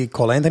just want to see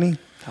Cole Anthony.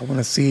 I want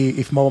to see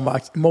if Mo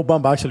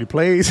Bamba actually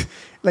plays.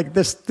 Like,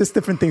 there's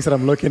different things that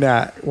I'm looking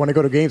at when I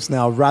go to games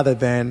now, rather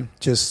than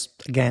just,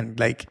 again,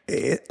 like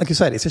you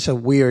said, it's such a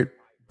weird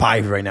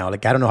vibe right now.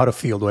 Like, I don't know how to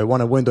feel. Do I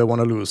want to win? Do I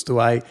want to lose?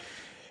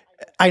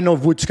 I know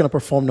Vuc's going to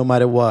perform no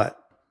matter what,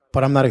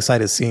 but I'm not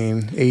excited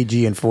seeing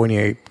AG and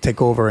Fournier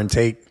take over and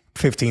take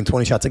 15,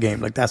 20 shots a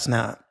game. Like,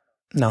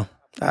 no.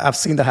 I've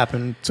seen that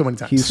happen so many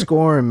times. He's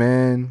scoring,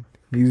 man.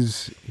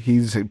 He's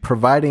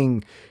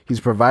providing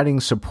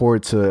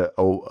support to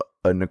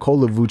a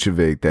Nikola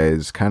Vucevic that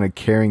is kind of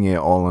carrying it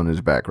all on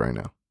his back right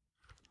now.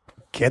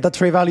 Get the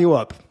trade value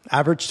up.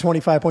 Average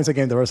 25 points a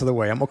game the rest of the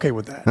way. I'm okay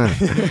with that.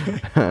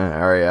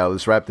 All right, Al,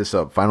 let's wrap this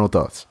up. Final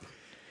thoughts.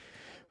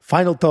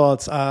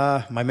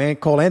 My man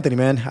Cole Anthony,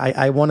 man.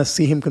 I want to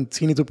see him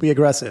continue to be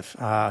aggressive.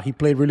 He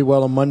played really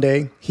well on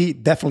Monday. He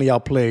definitely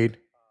outplayed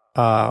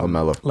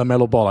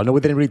LaMelo Ball. I know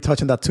we didn't really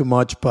touch on that too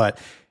much, but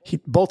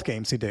both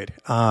games he did.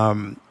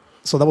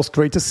 So that was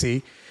great to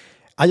see.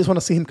 I just want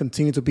to see him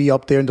continue to be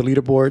up there in the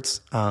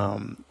leaderboards,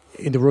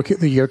 in the Rookie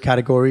of the Year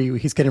category.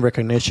 He's getting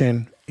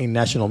recognition in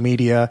national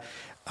media.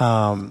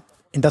 And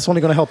that's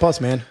only going to help us,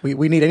 man.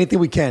 We need anything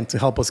we can to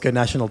help us get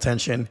national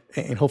attention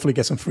and hopefully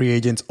get some free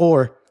agents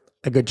or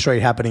a good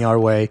trade happening our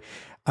way.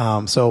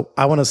 So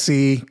I want to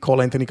see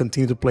Cole Anthony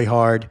continue to play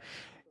hard,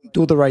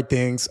 do the right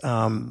things,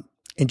 and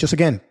just,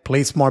 again,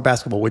 play smart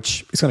basketball,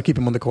 which is going to keep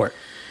him on the court.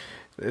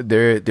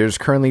 There's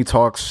currently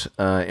talks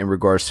in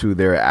regards to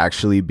there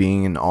actually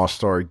being an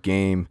all-star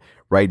game.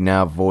 Right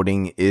now,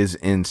 voting is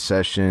in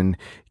session.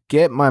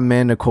 Get my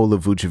man Nikola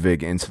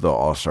Vucevic into the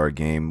all-star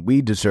game.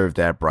 We deserve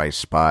that bright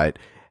spot.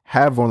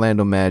 Have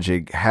Orlando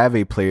Magic have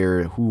a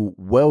player who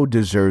well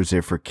deserves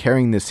it for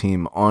carrying this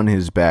team on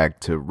his back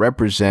to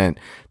represent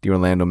the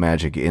Orlando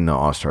Magic in the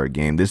all-star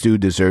game. This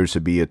dude deserves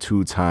to be a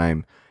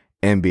 2-time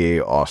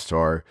NBA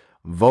all-star.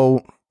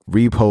 Vote.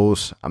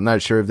 Repost. I'm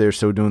not sure if they're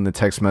still doing the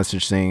text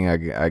message thing.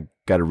 I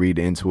got to read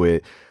into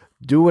it.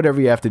 Do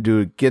whatever you have to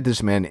do to get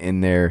this man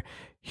in there.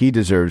 He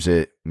deserves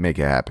it. Make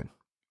it happen.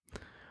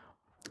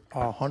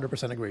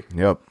 100% agree.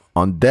 Yep.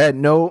 On that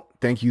note,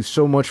 thank you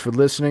so much for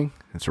listening.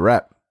 It's a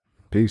wrap.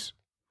 Peace.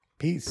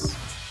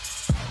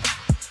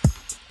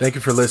 Thank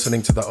you for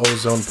listening to the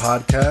Ozone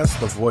Podcast,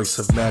 the voice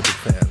of Magic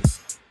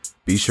fans.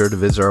 Be sure to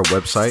visit our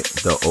website,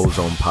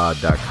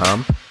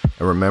 theozonepod.com.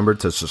 And remember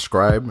to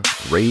subscribe,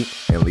 rate,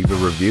 and leave a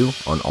review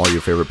on all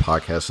your favorite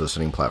podcast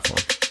listening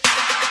platforms.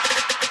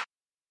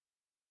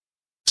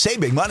 Save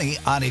big money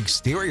on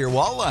exterior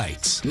wall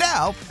lights.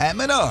 Now at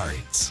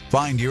Menards.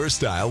 Find your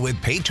style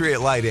with Patriot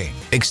Lighting.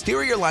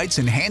 Exterior lights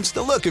enhance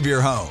the look of your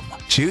home.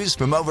 Choose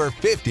from over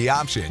 50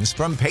 options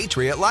from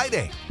Patriot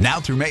Lighting. Now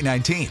through May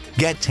 19th,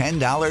 get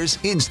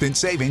 $10 instant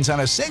savings on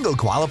a single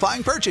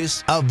qualifying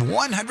purchase of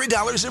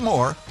 $100 or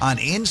more on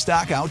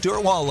in-stock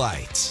outdoor wall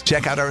lights.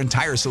 Check out our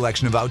entire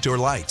selection of outdoor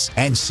lights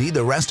and see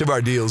the rest of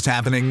our deals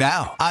happening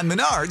now on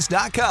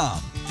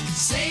Menards.com.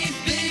 Save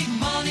big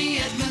money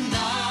at Menards.